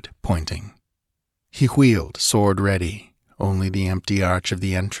replied, pointing. He wheeled, sword ready. Only the empty arch of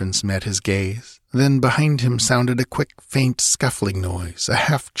the entrance met his gaze. Then behind him sounded a quick, faint scuffling noise, a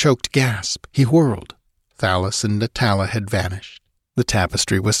half-choked gasp. He whirled. Thalus and Natala had vanished. The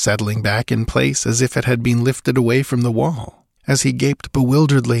tapestry was settling back in place as if it had been lifted away from the wall. As he gaped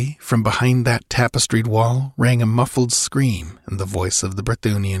bewilderedly, from behind that tapestried wall rang a muffled scream and the voice of the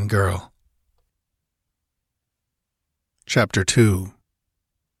Brythunian girl. Chapter 2.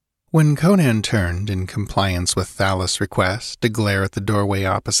 When Conan turned, in compliance with Thalus' request, to glare at the doorway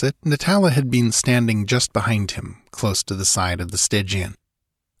opposite, Natala had been standing just behind him, close to the side of the Stygian.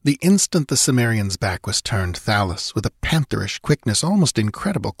 The instant the Cimmerian's back was turned, Thalus, with a pantherish quickness almost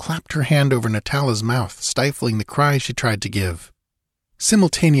incredible, clapped her hand over Natala's mouth, stifling the cry she tried to give.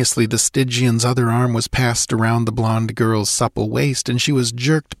 Simultaneously, the Stygian's other arm was passed around the blonde girl's supple waist, and she was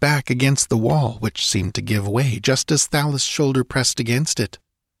jerked back against the wall, which seemed to give way, just as Thalus' shoulder pressed against it.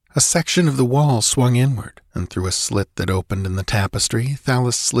 A section of the wall swung inward, and through a slit that opened in the tapestry,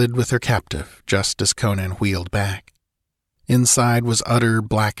 Thalus slid with her captive, just as Conan wheeled back. Inside was utter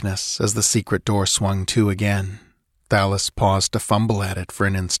blackness as the secret door swung to again. Thalus paused to fumble at it for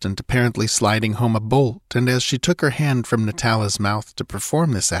an instant, apparently sliding home a bolt, and as she took her hand from Natala's mouth to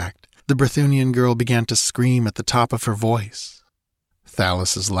perform this act, the Brythunian girl began to scream at the top of her voice.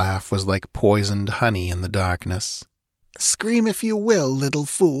 Thalus's laugh was like poisoned honey in the darkness. "Scream if you will, little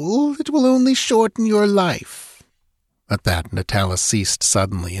fool. It will only shorten your life." At that, Natala ceased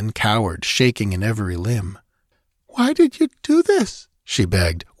suddenly and cowered, shaking in every limb. "Why did you do this?" she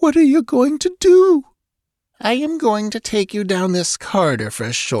begged. "What are you going to do?" "I am going to take you down this corridor for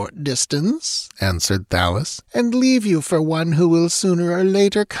a short distance," answered Thalus, "and leave you for one who will sooner or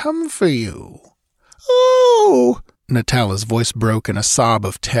later come for you." "Oh!" Natala's voice broke in a sob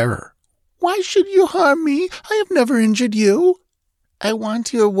of terror. "Why should you harm me? I have never injured you." "I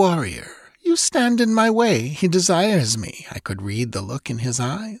want your warrior. You stand in my way. He desires me. I could read the look in his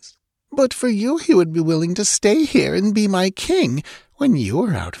eyes. But for you he would be willing to stay here and be my king. When you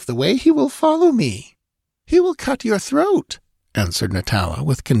are out of the way, he will follow me." "He will cut your throat," answered Natala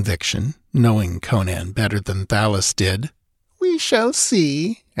with conviction, knowing Conan better than Thalus did. "We shall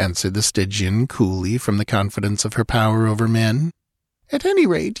see," answered the Stygian coolly from the confidence of her power over men. "At any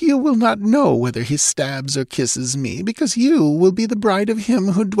rate, you will not know whether he stabs or kisses me, because you will be the bride of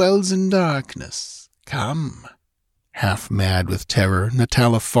him who dwells in darkness. Come." Half mad with terror,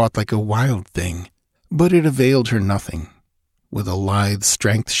 Natala fought like a wild thing, but it availed her nothing. With a lithe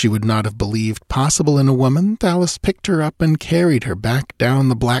strength she would not have believed possible in a woman, Thalus picked her up and carried her back down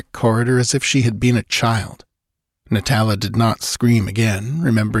the black corridor as if she had been a child. Natala did not scream again,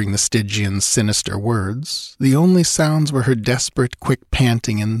 remembering the Stygian's sinister words. The only sounds were her desperate, quick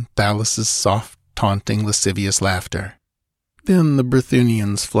panting and Thalus's soft, taunting, lascivious laughter. Then the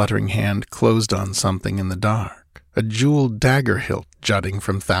Brythunian's fluttering hand closed on something in the dark, a jeweled dagger hilt jutting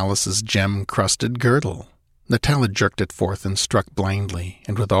from Thalus's gem-crusted girdle. Natala jerked it forth and struck blindly,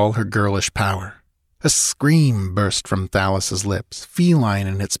 and with all her girlish power. A scream burst from Thalus's lips, feline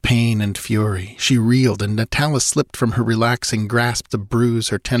in its pain and fury. She reeled, and Natala slipped from her relaxing grasp to bruise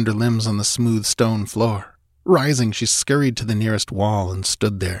her tender limbs on the smooth stone floor. Rising, she scurried to the nearest wall and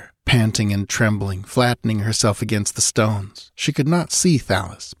stood there, panting and trembling, flattening herself against the stones. She could not see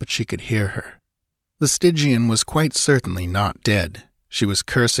Thalus, but she could hear her. The Stygian was quite certainly not dead. She was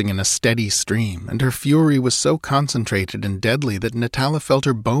cursing in a steady stream, and her fury was so concentrated and deadly that Natala felt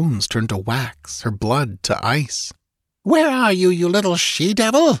her bones turn to wax, her blood to ice. "Where are you, you little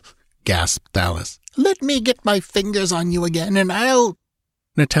she-devil?" gasped Thalus. "Let me get my fingers on you again, and I'll—"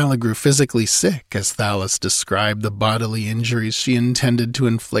 Natala grew physically sick as Thalus described the bodily injuries she intended to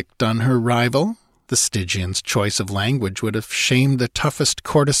inflict on her rival. The Stygian's choice of language would have shamed the toughest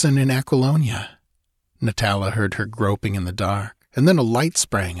courtesan in Aquilonia. Natala heard her groping in the dark, and then a light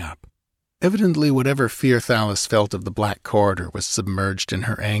sprang up. Evidently whatever fear Thalus felt of the black corridor was submerged in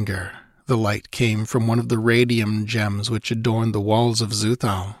her anger. The light came from one of the radium gems which adorned the walls of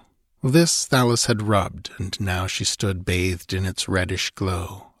Xuthal. This Thalus had rubbed, and now she stood bathed in its reddish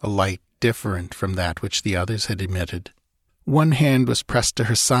glow, a light different from that which the others had emitted. One hand was pressed to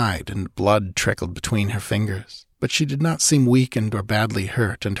her side, and blood trickled between her fingers, but she did not seem weakened or badly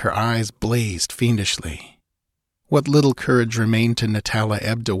hurt, and her eyes blazed fiendishly. What little courage remained to Natala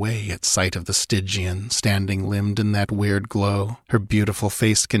ebbed away at sight of the Stygian, standing limbed in that weird glow, her beautiful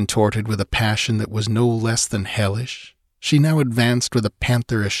face contorted with a passion that was no less than hellish. She now advanced with a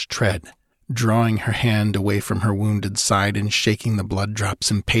pantherish tread, drawing her hand away from her wounded side and shaking the blood drops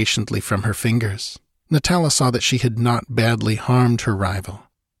impatiently from her fingers. Natala saw that she had not badly harmed her rival.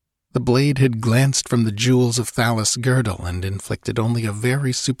 The blade had glanced from the jewels of Thalus' girdle and inflicted only a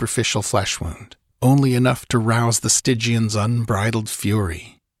very superficial flesh wound, only enough to rouse the Stygian's unbridled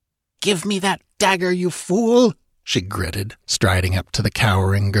fury. "Give me that dagger, you fool!" she gritted, striding up to the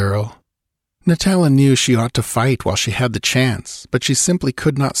cowering girl. Natala knew she ought to fight while she had the chance, but she simply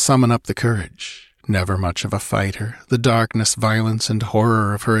could not summon up the courage. Never much of a fighter, the darkness, violence, and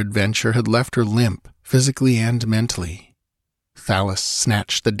horror of her adventure had left her limp, physically and mentally. Thalus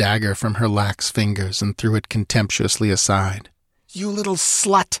snatched the dagger from her lax fingers and threw it contemptuously aside. "You little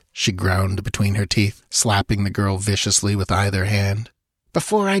slut!" she ground between her teeth, slapping the girl viciously with either hand.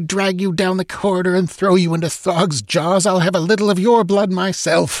 "Before I drag you down the corridor and throw you into Thog's jaws, I'll have a little of your blood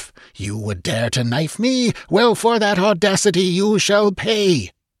myself. You would dare to knife me? Well, for that audacity you shall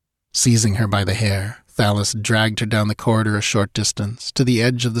pay." Seizing her by the hair, Thalus dragged her down the corridor a short distance, to the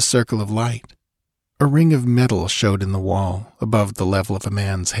edge of the circle of light. A ring of metal showed in the wall, above the level of a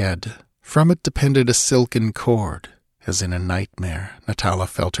man's head. From it depended a silken cord. As in a nightmare, Natala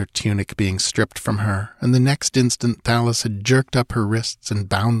felt her tunic being stripped from her, and the next instant Thalus had jerked up her wrists and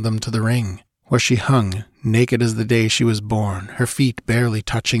bound them to the ring, where she hung, naked as the day she was born, her feet barely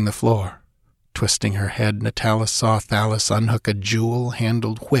touching the floor. Twisting her head, Natala saw Thalus unhook a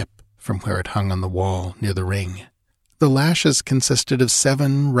jewel-handled whip from where it hung on the wall near the ring. The lashes consisted of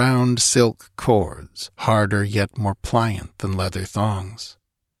 7 round silk cords, harder yet more pliant than leather thongs.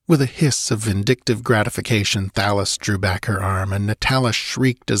 With a hiss of vindictive gratification, Thalis drew back her arm, and Natala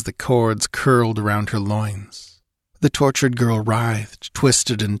shrieked as the cords curled around her loins. The tortured girl writhed,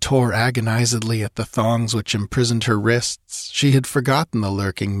 twisted, and tore agonizedly at the thongs which imprisoned her wrists. She had forgotten the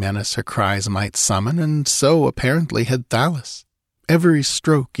lurking menace her cries might summon, and so, apparently, had Thalis. Every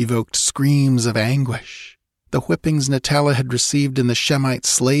stroke evoked screams of anguish. The whippings Natala had received in the Shemite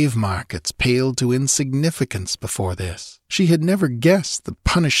slave markets paled to insignificance before this. She had never guessed the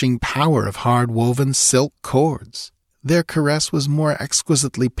punishing power of hard-woven silk cords. Their caress was more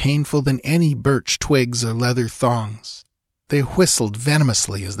exquisitely painful than any birch twigs or leather thongs. They whistled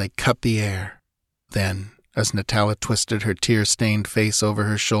venomously as they cut the air. Then, as Natala twisted her tear-stained face over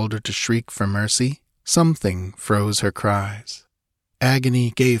her shoulder to shriek for mercy, something froze her cries.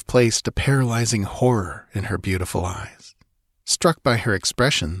 Agony gave place to paralyzing horror in her beautiful eyes. Struck by her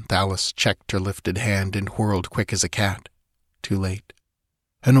expression, Thalis checked her lifted hand and whirled quick as a cat. Too late.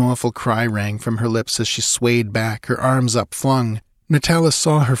 An awful cry rang from her lips as she swayed back, her arms upflung. Natala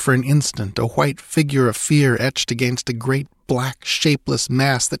saw her for an instant, a white figure of fear etched against a great black, shapeless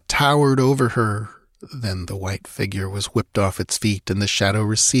mass that towered over her. Then the white figure was whipped off its feet, and the shadow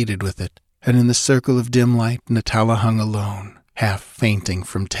receded with it, and in the circle of dim light Natala hung alone, half fainting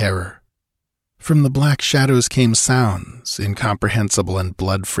from terror. From the black shadows came sounds, incomprehensible and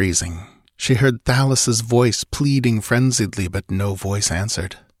blood-freezing. She heard Thalis's voice pleading frenziedly, but no voice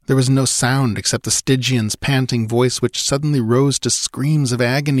answered. There was no sound except the Stygian's panting voice, which suddenly rose to screams of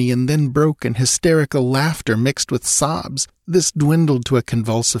agony and then broke in hysterical laughter mixed with sobs. This dwindled to a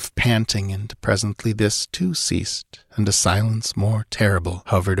convulsive panting, and presently this too ceased, and a silence more terrible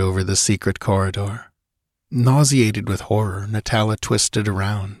hovered over the secret corridor. Nauseated with horror, Natala twisted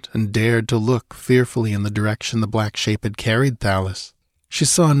around and dared to look fearfully in the direction the black shape had carried Thalis. She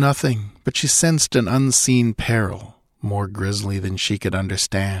saw nothing, but she sensed an unseen peril, more grisly than she could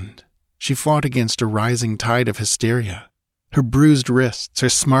understand. She fought against a rising tide of hysteria. Her bruised wrists, her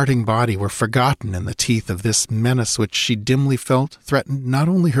smarting body were forgotten in the teeth of this menace which she dimly felt threatened not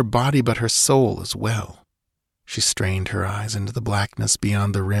only her body but her soul as well. She strained her eyes into the blackness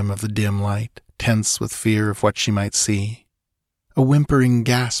beyond the rim of the dim light, tense with fear of what she might see. A whimpering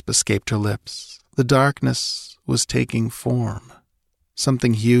gasp escaped her lips. The darkness was taking form.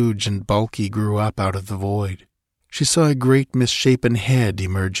 Something huge and bulky grew up out of the void. She saw a great misshapen head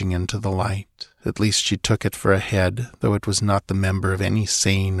emerging into the light. At least she took it for a head, though it was not the member of any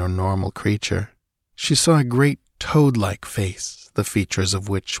sane or normal creature. She saw a great toad-like face, the features of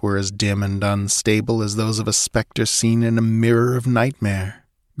which were as dim and unstable as those of a spectre seen in a mirror of nightmare.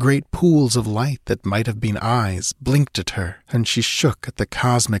 Great pools of light that might have been eyes blinked at her, and she shook at the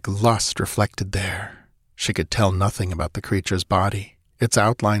cosmic lust reflected there. She could tell nothing about the creature's body. Its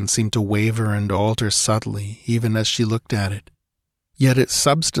outline seemed to waver and alter subtly, even as she looked at it. Yet its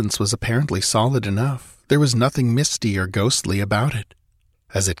substance was apparently solid enough. There was nothing misty or ghostly about it.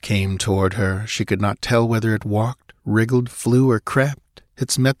 As it came toward her, she could not tell whether it walked, wriggled, flew, or crept.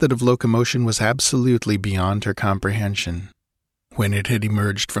 Its method of locomotion was absolutely beyond her comprehension. When it had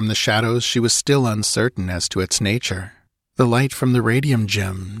emerged from the shadows, she was still uncertain as to its nature. The light from the radium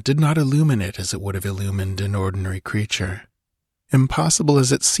gem did not illumine it as it would have illumined an ordinary creature. Impossible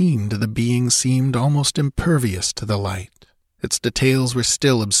as it seemed, the being seemed almost impervious to the light. Its details were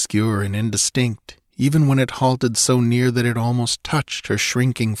still obscure and indistinct, even when it halted so near that it almost touched her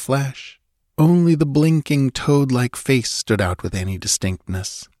shrinking flesh. Only the blinking toad-like face stood out with any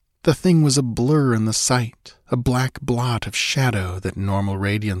distinctness. The thing was a blur in the sight, a black blot of shadow that normal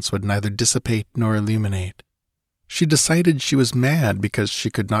radiance would neither dissipate nor illuminate. She decided she was mad because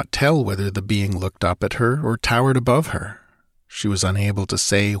she could not tell whether the being looked up at her or towered above her. She was unable to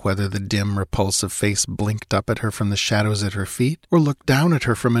say whether the dim, repulsive face blinked up at her from the shadows at her feet or looked down at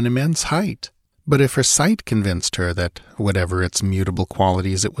her from an immense height. But if her sight convinced her that, whatever its mutable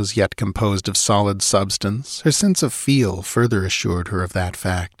qualities, it was yet composed of solid substance, her sense of feel further assured her of that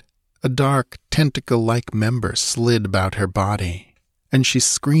fact. A dark, tentacle-like member slid about her body, and she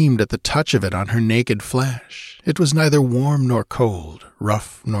screamed at the touch of it on her naked flesh. It was neither warm nor cold,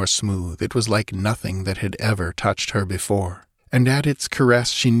 rough nor smooth. It was like nothing that had ever touched her before. And at its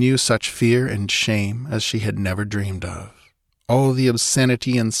caress she knew such fear and shame as she had never dreamed of. All the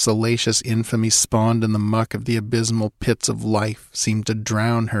obscenity and salacious infamy spawned in the muck of the abysmal pits of life seemed to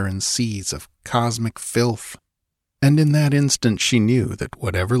drown her in seas of cosmic filth. And in that instant she knew that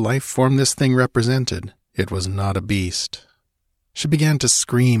whatever life form this thing represented, it was not a beast. She began to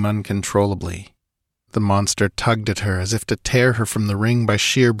scream uncontrollably. The monster tugged at her as if to tear her from the ring by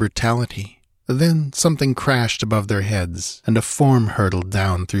sheer brutality. Then something crashed above their heads, and a form hurtled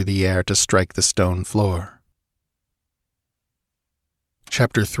down through the air to strike the stone floor.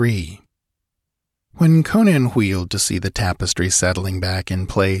 Chapter 3. When Conan wheeled to see the tapestry settling back in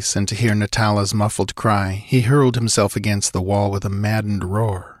place and to hear Natala's muffled cry, he hurled himself against the wall with a maddened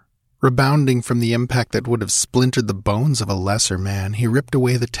roar. Rebounding from the impact that would have splintered the bones of a lesser man, he ripped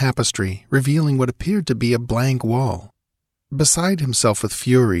away the tapestry, revealing what appeared to be a blank wall. Beside himself with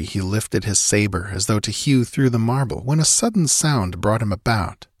fury, he lifted his saber as though to hew through the marble when a sudden sound brought him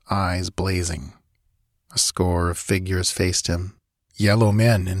about, eyes blazing. A score of figures faced him. Yellow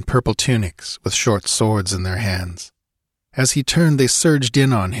men in purple tunics with short swords in their hands. As he turned, they surged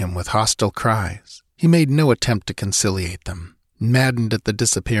in on him with hostile cries. He made no attempt to conciliate them. Maddened at the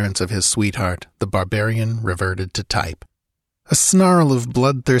disappearance of his sweetheart, the barbarian reverted to type. A snarl of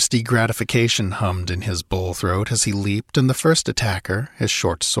bloodthirsty gratification hummed in his bull throat as he leaped, and the first attacker, his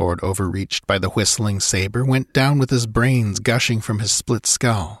short sword overreached by the whistling saber, went down with his brains gushing from his split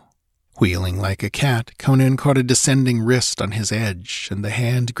skull. Wheeling like a cat, Conan caught a descending wrist on his edge, and the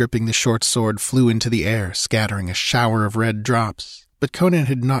hand gripping the short sword flew into the air, scattering a shower of red drops. But Conan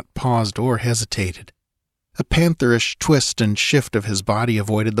had not paused or hesitated. A pantherish twist and shift of his body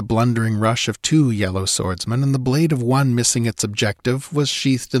avoided the blundering rush of two yellow swordsmen, and the blade of one missing its objective was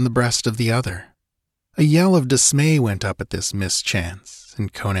sheathed in the breast of the other. A yell of dismay went up at this mischance,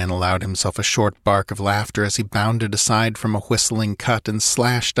 and Conan allowed himself a short bark of laughter as he bounded aside from a whistling cut and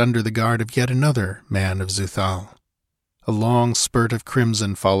slashed under the guard of yet another man of Xuthal. A long spurt of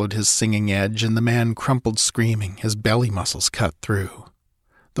crimson followed his singing edge, and the man crumpled screaming, his belly muscles cut through.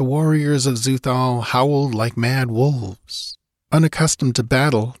 The warriors of Xuthal howled like mad wolves. Unaccustomed to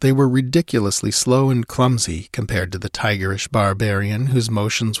battle, they were ridiculously slow and clumsy compared to the tigerish barbarian whose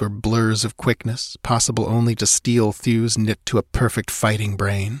motions were blurs of quickness, possible only to steel thews knit to a perfect fighting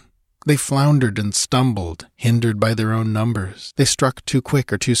brain. They floundered and stumbled, hindered by their own numbers. They struck too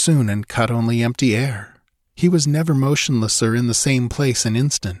quick or too soon and cut only empty air. He was never motionless or in the same place an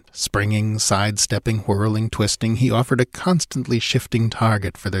instant. Springing, sidestepping, whirling, twisting, he offered a constantly shifting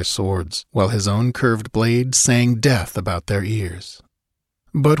target for their swords, while his own curved blade sang death about their ears.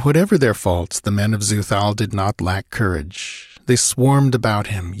 But whatever their faults, the men of Xuthal did not lack courage. They swarmed about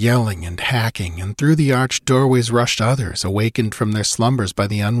him, yelling and hacking, and through the arched doorways rushed others, awakened from their slumbers by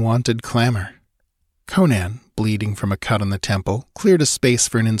the unwanted clamor. Conan, bleeding from a cut on the temple, cleared a space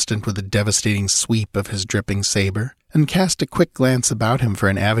for an instant with a devastating sweep of his dripping saber, and cast a quick glance about him for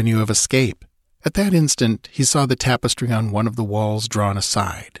an avenue of escape. At that instant, he saw the tapestry on one of the walls drawn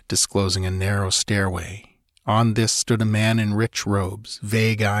aside, disclosing a narrow stairway. On this stood a man in rich robes,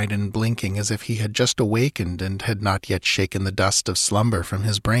 vague-eyed and blinking as if he had just awakened and had not yet shaken the dust of slumber from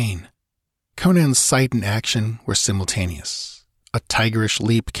his brain. Conan's sight and action were simultaneous. A tigerish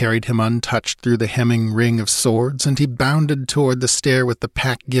leap carried him untouched through the hemming ring of swords, and he bounded toward the stair with the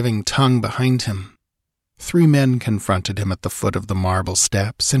pack-giving tongue behind him. 3 men confronted him at the foot of the marble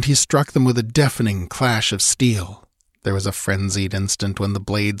steps, and he struck them with a deafening clash of steel. There was a frenzied instant when the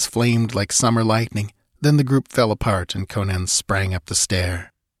blades flamed like summer lightning. Then the group fell apart, and Conan sprang up the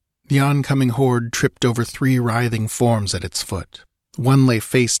stair. The oncoming horde tripped over 3 writhing forms at its foot. One lay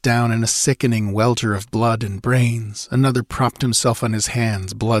face down in a sickening welter of blood and brains. Another propped himself on his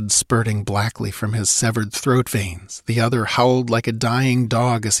hands, blood spurting blackly from his severed throat veins. The other howled like a dying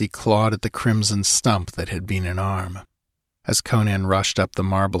dog as he clawed at the crimson stump that had been an arm. As Conan rushed up the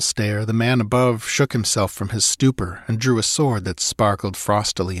marble stair, the man above shook himself from his stupor and drew a sword that sparkled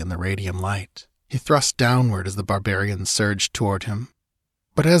frostily in the radium light. He thrust downward as the barbarian surged toward him.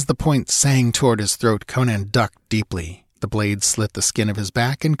 But as the point sang toward his throat, Conan ducked deeply. The blade slit the skin of his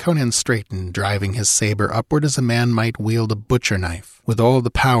back, and Conan straightened, driving his saber upward as a man might wield a butcher knife, with all the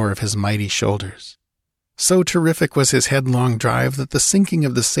power of his mighty shoulders. So terrific was his headlong drive that the sinking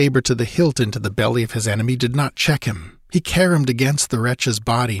of the saber to the hilt into the belly of his enemy did not check him. He caromed against the wretch's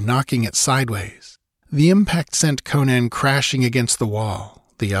body, knocking it sideways. The impact sent Conan crashing against the wall.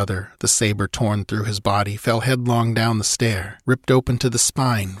 The other, the saber torn through his body, fell headlong down the stair, ripped open to the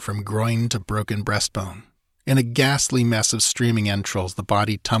spine from groin to broken breastbone. In a ghastly mess of streaming entrails, the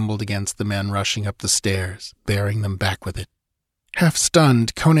body tumbled against the men rushing up the stairs, bearing them back with it. Half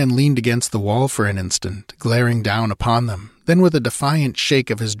stunned, Conan leaned against the wall for an instant, glaring down upon them. Then with a defiant shake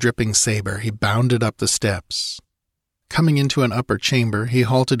of his dripping saber, he bounded up the steps. Coming into an upper chamber, he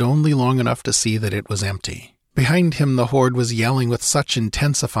halted only long enough to see that it was empty. Behind him the horde was yelling with such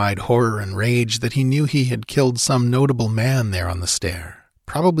intensified horror and rage that he knew he had killed some notable man there on the stair,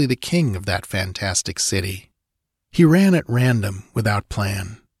 probably the king of that fantastic city. He ran at random, without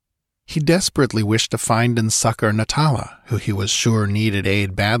plan. He desperately wished to find and succor Natala, who he was sure needed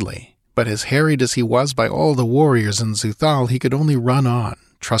aid badly, but as harried as he was by all the warriors in Xuthal, he could only run on,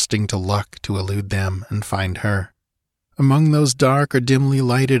 trusting to luck to elude them and find her. Among those dark or dimly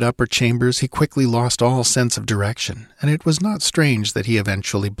lighted upper chambers he quickly lost all sense of direction, and it was not strange that he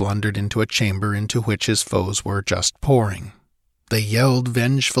eventually blundered into a chamber into which his foes were just pouring. They yelled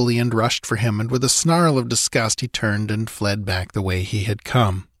vengefully and rushed for him, and with a snarl of disgust he turned and fled back the way he had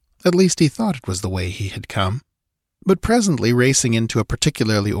come. At least he thought it was the way he had come. But presently, racing into a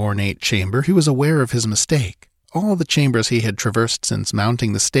particularly ornate chamber, he was aware of his mistake. All the chambers he had traversed since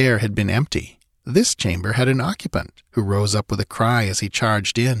mounting the stair had been empty. This chamber had an occupant, who rose up with a cry as he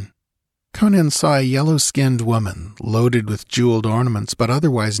charged in. Conan saw a yellow-skinned woman, loaded with jeweled ornaments but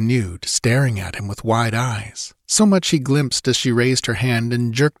otherwise nude, staring at him with wide eyes. So much he glimpsed as she raised her hand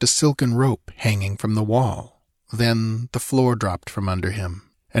and jerked a silken rope hanging from the wall. Then the floor dropped from under him,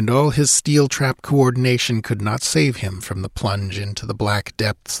 and all his steel-trap coordination could not save him from the plunge into the black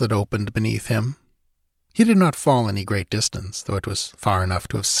depths that opened beneath him. He did not fall any great distance, though it was far enough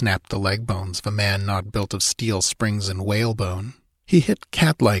to have snapped the leg bones of a man not built of steel springs and whalebone. He hit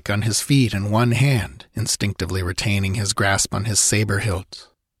cat-like on his feet in one hand, instinctively retaining his grasp on his saber hilt.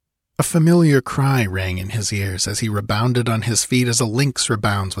 A familiar cry rang in his ears as he rebounded on his feet as a lynx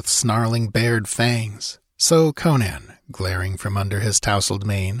rebounds with snarling bared fangs. So Conan, glaring from under his tousled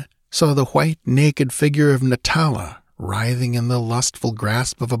mane, saw the white, naked figure of Natala, writhing in the lustful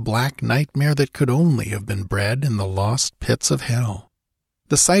grasp of a black nightmare that could only have been bred in the lost pits of hell.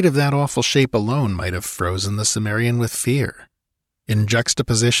 The sight of that awful shape alone might have frozen the Cimmerian with fear. In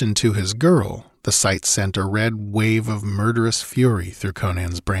juxtaposition to his girl, the sight sent a red wave of murderous fury through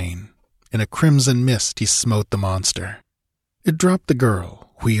Conan's brain. In a crimson mist he smote the monster. It dropped the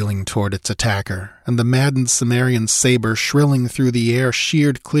girl, wheeling toward its attacker, and the maddened Cimmerian's saber, shrilling through the air,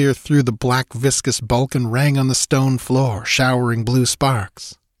 sheared clear through the black viscous bulk and rang on the stone floor, showering blue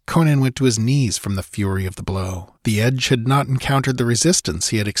sparks. Conan went to his knees from the fury of the blow. The edge had not encountered the resistance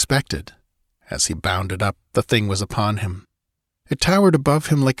he had expected. As he bounded up, the thing was upon him. It towered above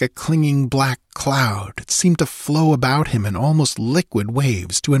him like a clinging black cloud. It seemed to flow about him in almost liquid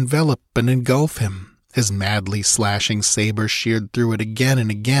waves, to envelop and engulf him. His madly slashing saber sheared through it again and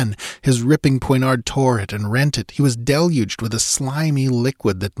again. His ripping poignard tore it and rent it. He was deluged with a slimy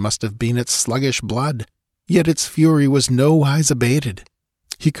liquid that must have been its sluggish blood. Yet its fury was nowise abated.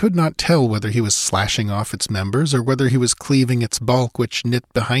 He could not tell whether he was slashing off its members or whether he was cleaving its bulk which knit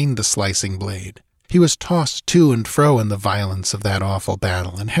behind the slicing blade. He was tossed to and fro in the violence of that awful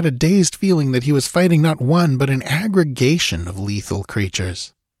battle, and had a dazed feeling that he was fighting not one but an aggregation of lethal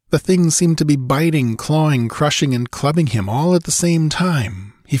creatures. The things seemed to be biting, clawing, crushing, and clubbing him all at the same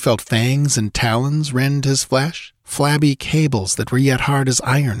time. He felt fangs and talons rend his flesh. Flabby cables that were yet hard as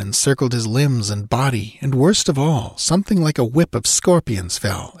iron encircled his limbs and body, and worst of all, something like a whip of scorpions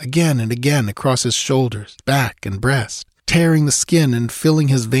fell, again and again, across his shoulders, back, and breast, tearing the skin and filling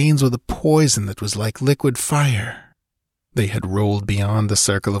his veins with a poison that was like liquid fire. They had rolled beyond the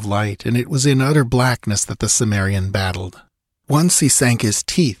circle of light, and it was in utter blackness that the Cimmerian battled. Once he sank his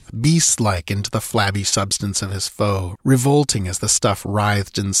teeth, beast-like, into the flabby substance of his foe, revolting as the stuff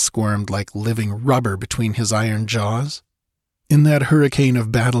writhed and squirmed like living rubber between his iron jaws. In that hurricane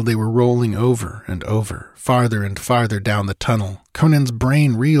of battle they were rolling over and over, farther and farther down the tunnel. Conan's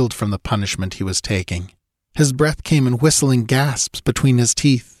brain reeled from the punishment he was taking. His breath came in whistling gasps between his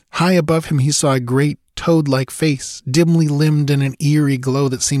teeth. High above him he saw a great toad-like face, dimly limned in an eerie glow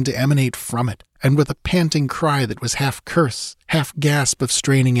that seemed to emanate from it, and with a panting cry that was half curse, half gasp of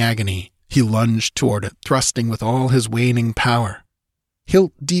straining agony, he lunged toward it, thrusting with all his waning power.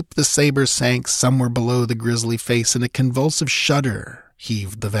 Hilt deep the saber sank somewhere below the grisly face, and a convulsive shudder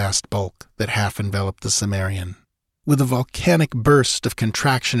heaved the vast bulk that half enveloped the Cimmerian. With a volcanic burst of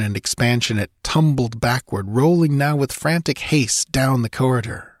contraction and expansion, it tumbled backward, rolling now with frantic haste down the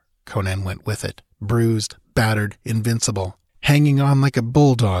corridor. Conan went with it, bruised, battered, invincible, hanging on like a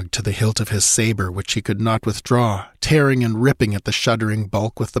bulldog to the hilt of his saber, which he could not withdraw, tearing and ripping at the shuddering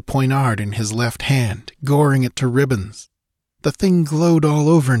bulk with the poignard in his left hand, goring it to ribbons. The thing glowed all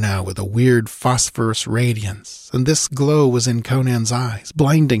over now with a weird phosphorus radiance, and this glow was in Conan's eyes,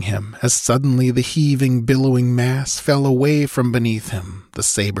 blinding him as suddenly the heaving, billowing mass fell away from beneath him, the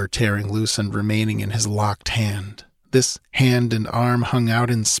saber tearing loose and remaining in his locked hand. This hand and arm hung out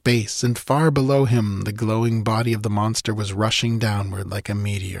in space, and far below him the glowing body of the monster was rushing downward like a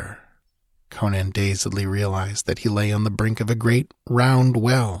meteor. Conan dazedly realized that he lay on the brink of a great, round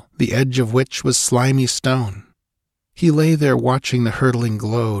well, the edge of which was slimy stone. He lay there watching the hurtling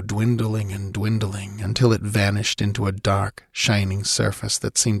glow dwindling and dwindling until it vanished into a dark, shining surface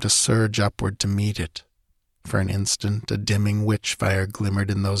that seemed to surge upward to meet it. For an instant, a dimming witch-fire glimmered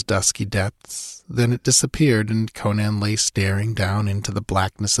in those dusky depths. Then it disappeared, and Conan lay staring down into the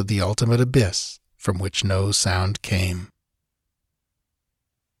blackness of the ultimate abyss, from which no sound came.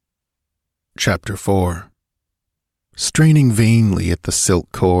 Chapter 4. Straining vainly at the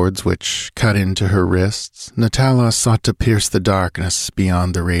silk cords which cut into her wrists, Natala sought to pierce the darkness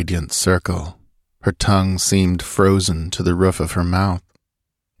beyond the radiant circle. Her tongue seemed frozen to the roof of her mouth.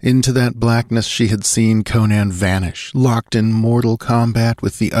 Into that blackness she had seen Conan vanish, locked in mortal combat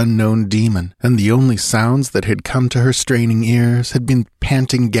with the unknown demon, and the only sounds that had come to her straining ears had been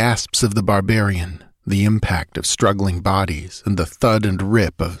panting gasps of the barbarian, the impact of struggling bodies, and the thud and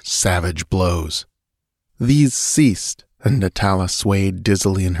rip of savage blows. These ceased, and Natala swayed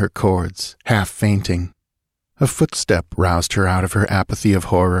dizzily in her cords, half fainting. A footstep roused her out of her apathy of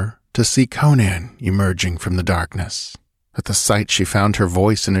horror to see Conan emerging from the darkness. At the sight she found her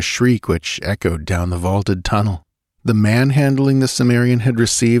voice in a shriek which echoed down the vaulted tunnel. The manhandling the Cimmerian had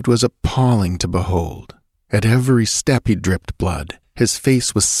received was appalling to behold. At every step he dripped blood. His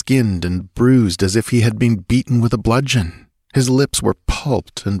face was skinned and bruised as if he had been beaten with a bludgeon. His lips were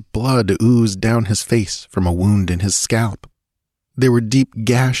pulped, and blood oozed down his face from a wound in his scalp. There were deep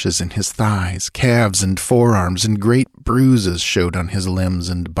gashes in his thighs, calves, and forearms, and great bruises showed on his limbs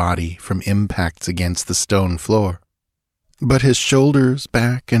and body from impacts against the stone floor. But his shoulders,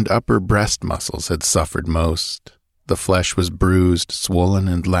 back, and upper breast muscles had suffered most. The flesh was bruised, swollen,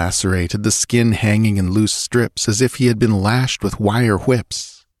 and lacerated, the skin hanging in loose strips as if he had been lashed with wire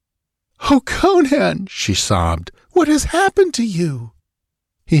whips. "Oh, Conan," she sobbed, "what has happened to you?"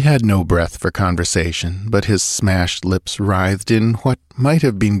 He had no breath for conversation, but his smashed lips writhed in what might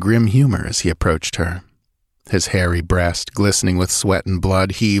have been grim humor as he approached her. His hairy breast, glistening with sweat and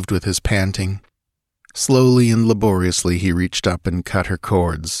blood, heaved with his panting. Slowly and laboriously he reached up and cut her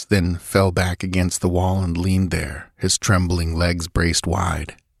cords, then fell back against the wall and leaned there, his trembling legs braced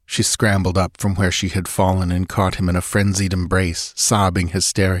wide. She scrambled up from where she had fallen and caught him in a frenzied embrace, sobbing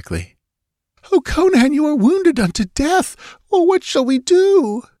hysterically. "Oh, Conan, you are wounded unto death. Oh, what shall we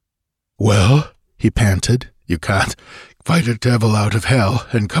do?" "Well," he panted, "you can't fight a devil out of hell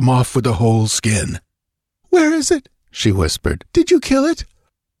and come off with a whole skin." "Where is it?" she whispered. "Did you kill it?"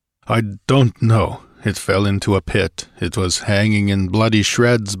 "I don't know. It fell into a pit. It was hanging in bloody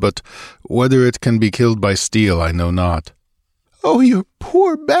shreds, but whether it can be killed by steel I know not." "Oh, your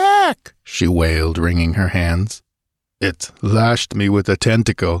poor back," she wailed, wringing her hands. "It lashed me with a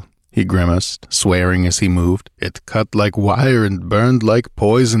tentacle," he grimaced, swearing as he moved. "It cut like wire and burned like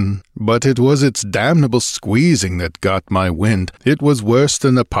poison, but it was its damnable squeezing that got my wind. It was worse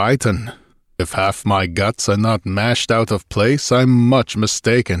than a python. If half my guts are not mashed out of place, I'm much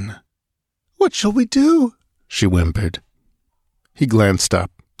mistaken." "What shall we do?" she whimpered. He glanced up.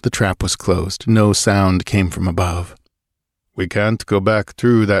 The trap was closed. No sound came from above. "We can't go back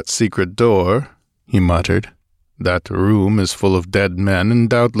through that secret door," he muttered. "That room is full of dead men, and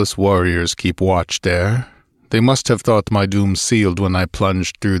doubtless warriors keep watch there. They must have thought my doom sealed when I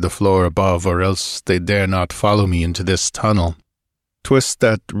plunged through the floor above, or else they dare not follow me into this tunnel. Twist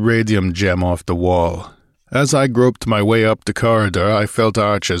that radium gem off the wall. As I groped my way up the corridor, I felt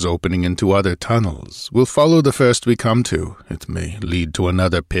arches opening into other tunnels. We'll follow the first we come to. It may lead to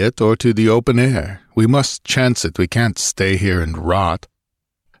another pit or to the open air. We must chance it. We can't stay here and rot."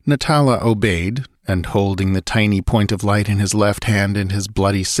 Natala obeyed, and holding the tiny point of light in his left hand and his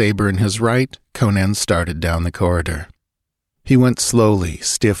bloody saber in his right, Conan started down the corridor. He went slowly,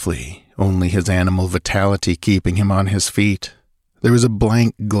 stiffly, only his animal vitality keeping him on his feet. There was a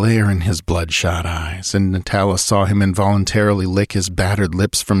blank glare in his bloodshot eyes, and Natala saw him involuntarily lick his battered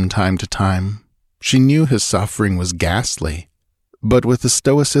lips from time to time. She knew his suffering was ghastly, but with the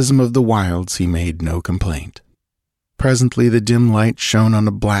stoicism of the wilds he made no complaint. Presently the dim light shone on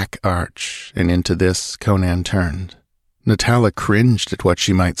a black arch, and into this Conan turned. Natala cringed at what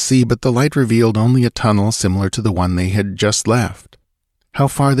she might see, but the light revealed only a tunnel similar to the one they had just left. How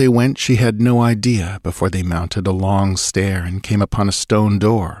far they went she had no idea before they mounted a long stair and came upon a stone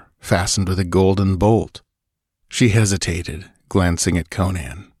door, fastened with a golden bolt. She hesitated, glancing at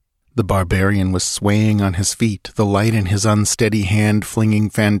Conan. The barbarian was swaying on his feet, the light in his unsteady hand flinging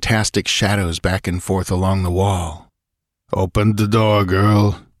fantastic shadows back and forth along the wall. "Open the door,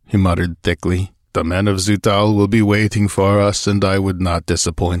 girl," he muttered thickly. "The men of Xuthal will be waiting for us, and I would not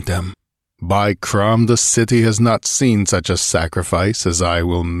disappoint them. By Crom, the city has not seen such a sacrifice as I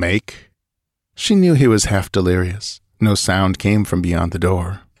will make." She knew he was half delirious. No sound came from beyond the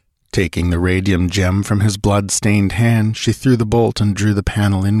door. Taking the radium gem from his blood-stained hand, she threw the bolt and drew the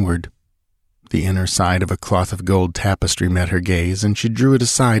panel inward. The inner side of a cloth of gold tapestry met her gaze, and she drew it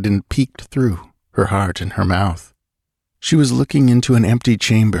aside and peeked through. her heart in her mouth. She was looking into an empty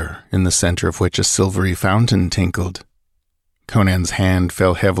chamber, in the center of which a silvery fountain tinkled. Conan's hand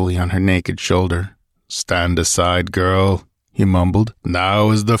fell heavily on her naked shoulder. "Stand aside, girl," he mumbled.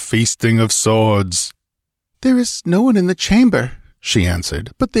 "Now is the feasting of swords." "There is no one in the chamber," she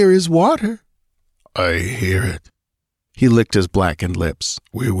answered, "but there is water." "I hear it." He licked his blackened lips.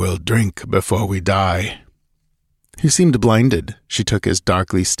 "We will drink before we die." He seemed blinded. She took his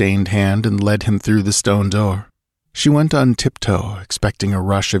darkly stained hand and led him through the stone door. She went on tiptoe, expecting a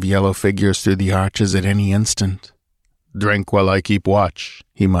rush of yellow figures through the arches at any instant. "Drink while I keep watch,"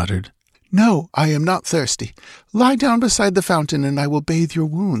 he muttered. "No, I am not thirsty. Lie down beside the fountain and I will bathe your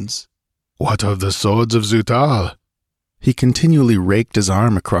wounds." "What of the swords of Xuthal?" He continually raked his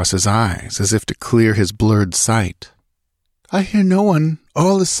arm across his eyes, as if to clear his blurred sight. "I hear no one.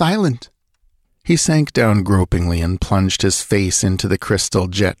 All is silent." He sank down gropingly and plunged his face into the crystal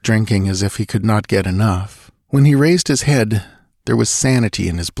jet, drinking as if he could not get enough. When he raised his head, there was sanity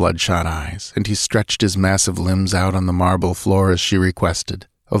in his bloodshot eyes, and he stretched his massive limbs out on the marble floor as she requested,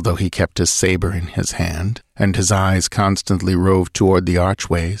 although he kept his saber in his hand, and his eyes constantly roved toward the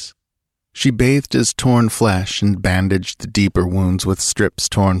archways. She bathed his torn flesh and bandaged the deeper wounds with strips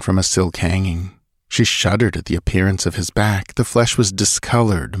torn from a silk hanging. She shuddered at the appearance of his back. The flesh was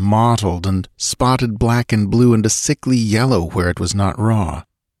discolored, mottled, and spotted black and blue and a sickly yellow where it was not raw.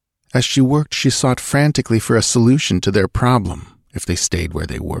 As she worked, she sought frantically for a solution to their problem. If they stayed where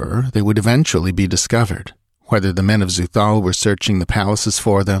they were, they would eventually be discovered. Whether the men of Xuthal were searching the palaces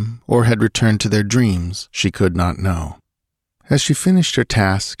for them, or had returned to their dreams, she could not know. As she finished her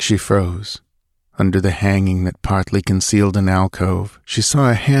task, she froze. Under the hanging that partly concealed an alcove, she saw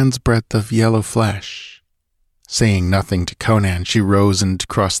a hand's breadth of yellow flesh. Saying nothing to Conan, she rose and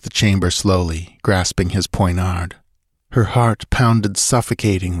crossed the chamber slowly, grasping his poignard. Her heart pounded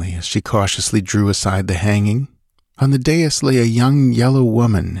suffocatingly as she cautiously drew aside the hanging. On the dais lay a young yellow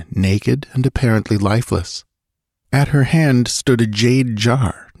woman, naked and apparently lifeless. At her hand stood a jade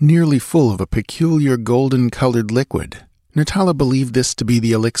jar, nearly full of a peculiar golden-colored liquid. Natala believed this to be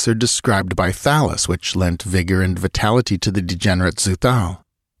the elixir described by Thalus, which lent vigor and vitality to the degenerate Xuthal.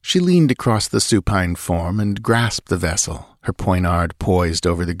 She leaned across the supine form and grasped the vessel, her poignard poised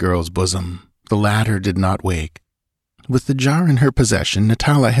over the girl's bosom. The latter did not wake. With the jar in her possession,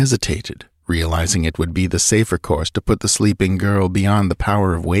 Natala hesitated, realizing it would be the safer course to put the sleeping girl beyond the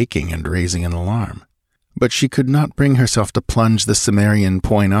power of waking and raising an alarm. But she could not bring herself to plunge the Cimmerian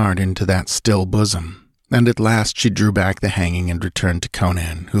poignard into that still bosom. And at last she drew back the hanging and returned to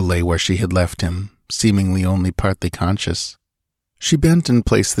Conan, who lay where she had left him, seemingly only partly conscious. She bent and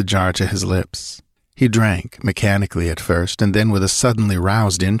placed the jar to his lips. He drank, mechanically at first, and then with a suddenly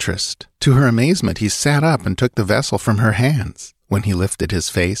roused interest. To her amazement, he sat up and took the vessel from her hands. When he lifted his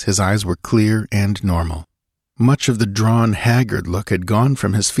face, his eyes were clear and normal. Much of the drawn, haggard look had gone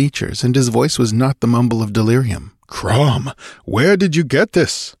from his features, and his voice was not the mumble of delirium. "Crom, where did you get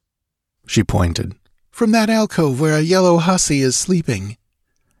this?" She pointed. "From that alcove where a yellow hussy is sleeping."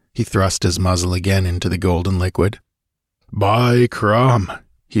 He thrust his muzzle again into the golden liquid. "By Crom,"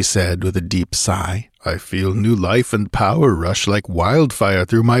 he said with a deep sigh, "I feel new life and power rush like wildfire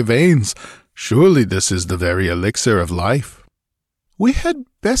through my veins. Surely this is the very elixir of life." "We had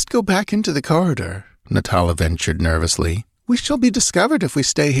best go back into the corridor," Natala ventured nervously. "We shall be discovered if we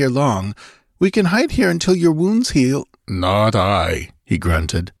stay here long. We can hide here until your wounds heal." "Not I," he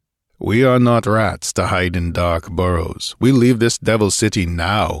grunted. "We are not rats to hide in dark burrows. We leave this devil city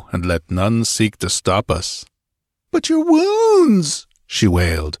now, and let none seek to stop us." "But your wounds!" she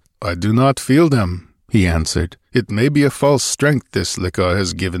wailed. "I do not feel them," he answered. "It may be a false strength this liquor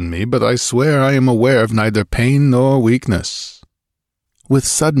has given me, but I swear I am aware of neither pain nor weakness." With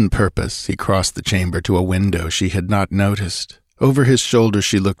sudden purpose, he crossed the chamber to a window she had not noticed. Over his shoulder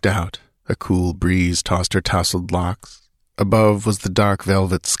she looked out. A cool breeze tossed her tousled locks. Above was the dark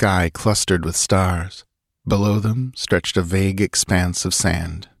velvet sky clustered with stars. Below them stretched a vague expanse of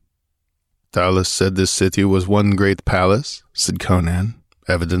sand. "Thalus said this city was one great palace," said Conan.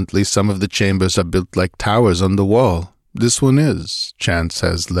 "Evidently some of the chambers are built like towers on the wall. This one is. Chance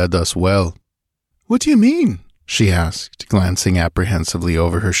has led us well." "What do you mean?" she asked, glancing apprehensively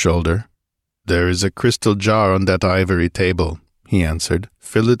over her shoulder. "There is a crystal jar on that ivory table," he answered.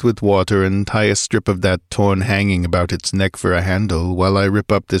 "Fill it with water and tie a strip of that torn hanging about its neck for a handle while I rip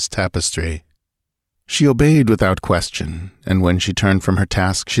up this tapestry." She obeyed without question, and when she turned from her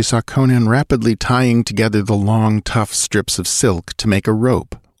task, she saw Conan rapidly tying together the long, tough strips of silk to make a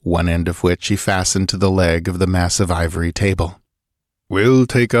rope, one end of which he fastened to the leg of the massive ivory table. "We'll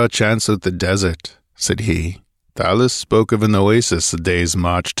take our chance at the desert," said he. Talus spoke of an oasis a day's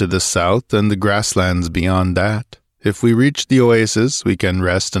march to the south and the grasslands beyond that. If we reach the oasis, we can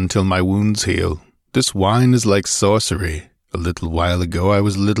rest until my wounds heal. This wine is like sorcery. A little while ago I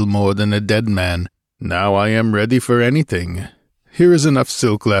was little more than a dead man. Now I am ready for anything. Here is enough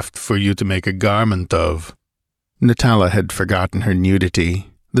silk left for you to make a garment of." Natala had forgotten her nudity.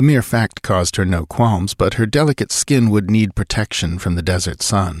 The mere fact caused her no qualms, but her delicate skin would need protection from the desert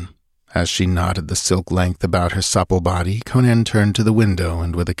sun. As she knotted the silk length about her supple body, Conan turned to the window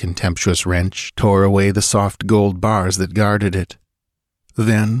and with a contemptuous wrench tore away the soft gold bars that guarded it.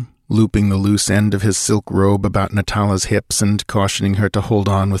 Then, looping the loose end of his silk robe about Natala's hips and cautioning her to hold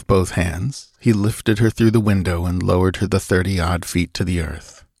on with both hands, he lifted her through the window and lowered her the 30-odd feet to the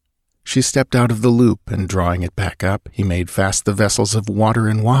earth. She stepped out of the loop, and drawing it back up, he made fast the vessels of water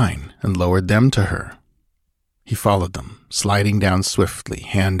and wine and lowered them to her. He followed them, sliding down swiftly,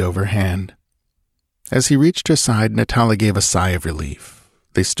 hand over hand. As he reached her side, Natala gave a sigh of relief.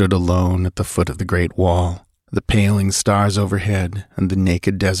 They stood alone at the foot of the great wall, the paling stars overhead and the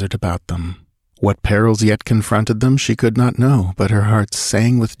naked desert about them. What perils yet confronted them she could not know, but her heart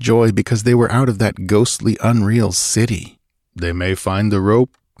sang with joy because they were out of that ghostly, unreal city. "They may find the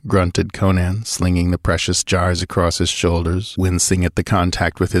rope," grunted Conan, slinging the precious jars across his shoulders, wincing at the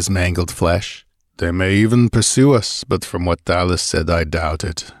contact with his mangled flesh. "They may even pursue us, but from what Talus said, I doubt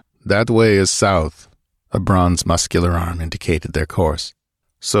it. That way is south." A bronze muscular arm indicated their course.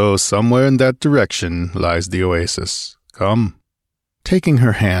 "So somewhere in that direction lies the oasis. Come." Taking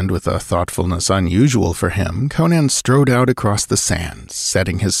her hand with a thoughtfulness unusual for him, Conan strode out across the sands,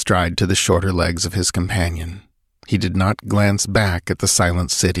 setting his stride to the shorter legs of his companion. He did not glance back at the silent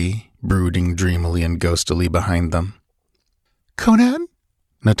city, brooding dreamily and ghostily behind them. "Conan?"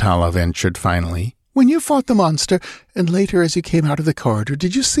 Natala ventured finally. "When you fought the monster, and later as you came out of the corridor,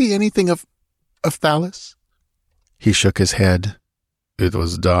 did you see anything of Talus?" He shook his head. "It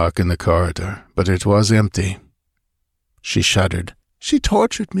was dark in the corridor, but it was empty." She shuddered. "She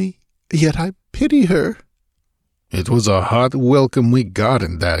tortured me, yet I pity her." "It was a hot welcome we got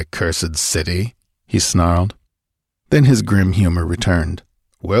in that accursed city," he snarled. Then his grim humor returned.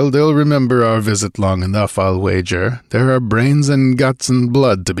 "Well, they'll remember our visit long enough, I'll wager. There are brains and guts and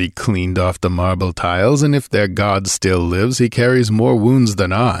blood to be cleaned off the marble tiles, and if their god still lives, he carries more wounds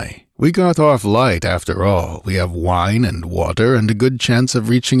than I. We got off light, after all. We have wine and water and a good chance of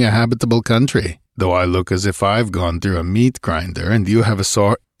reaching a habitable country. Though I look as if I've gone through a meat grinder and you have a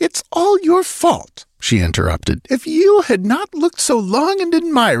sore—" "It's all your fault," she interrupted. "If you had not looked so long and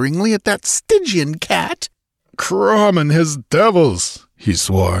admiringly at that Stygian cat—" "Crom and his devils," he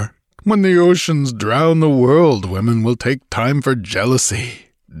swore. "When the oceans drown the world, women will take time for jealousy.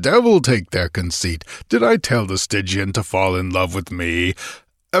 Devil take their conceit. Did I tell the Stygian to fall in love with me?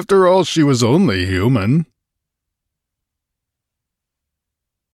 After all, she was only human."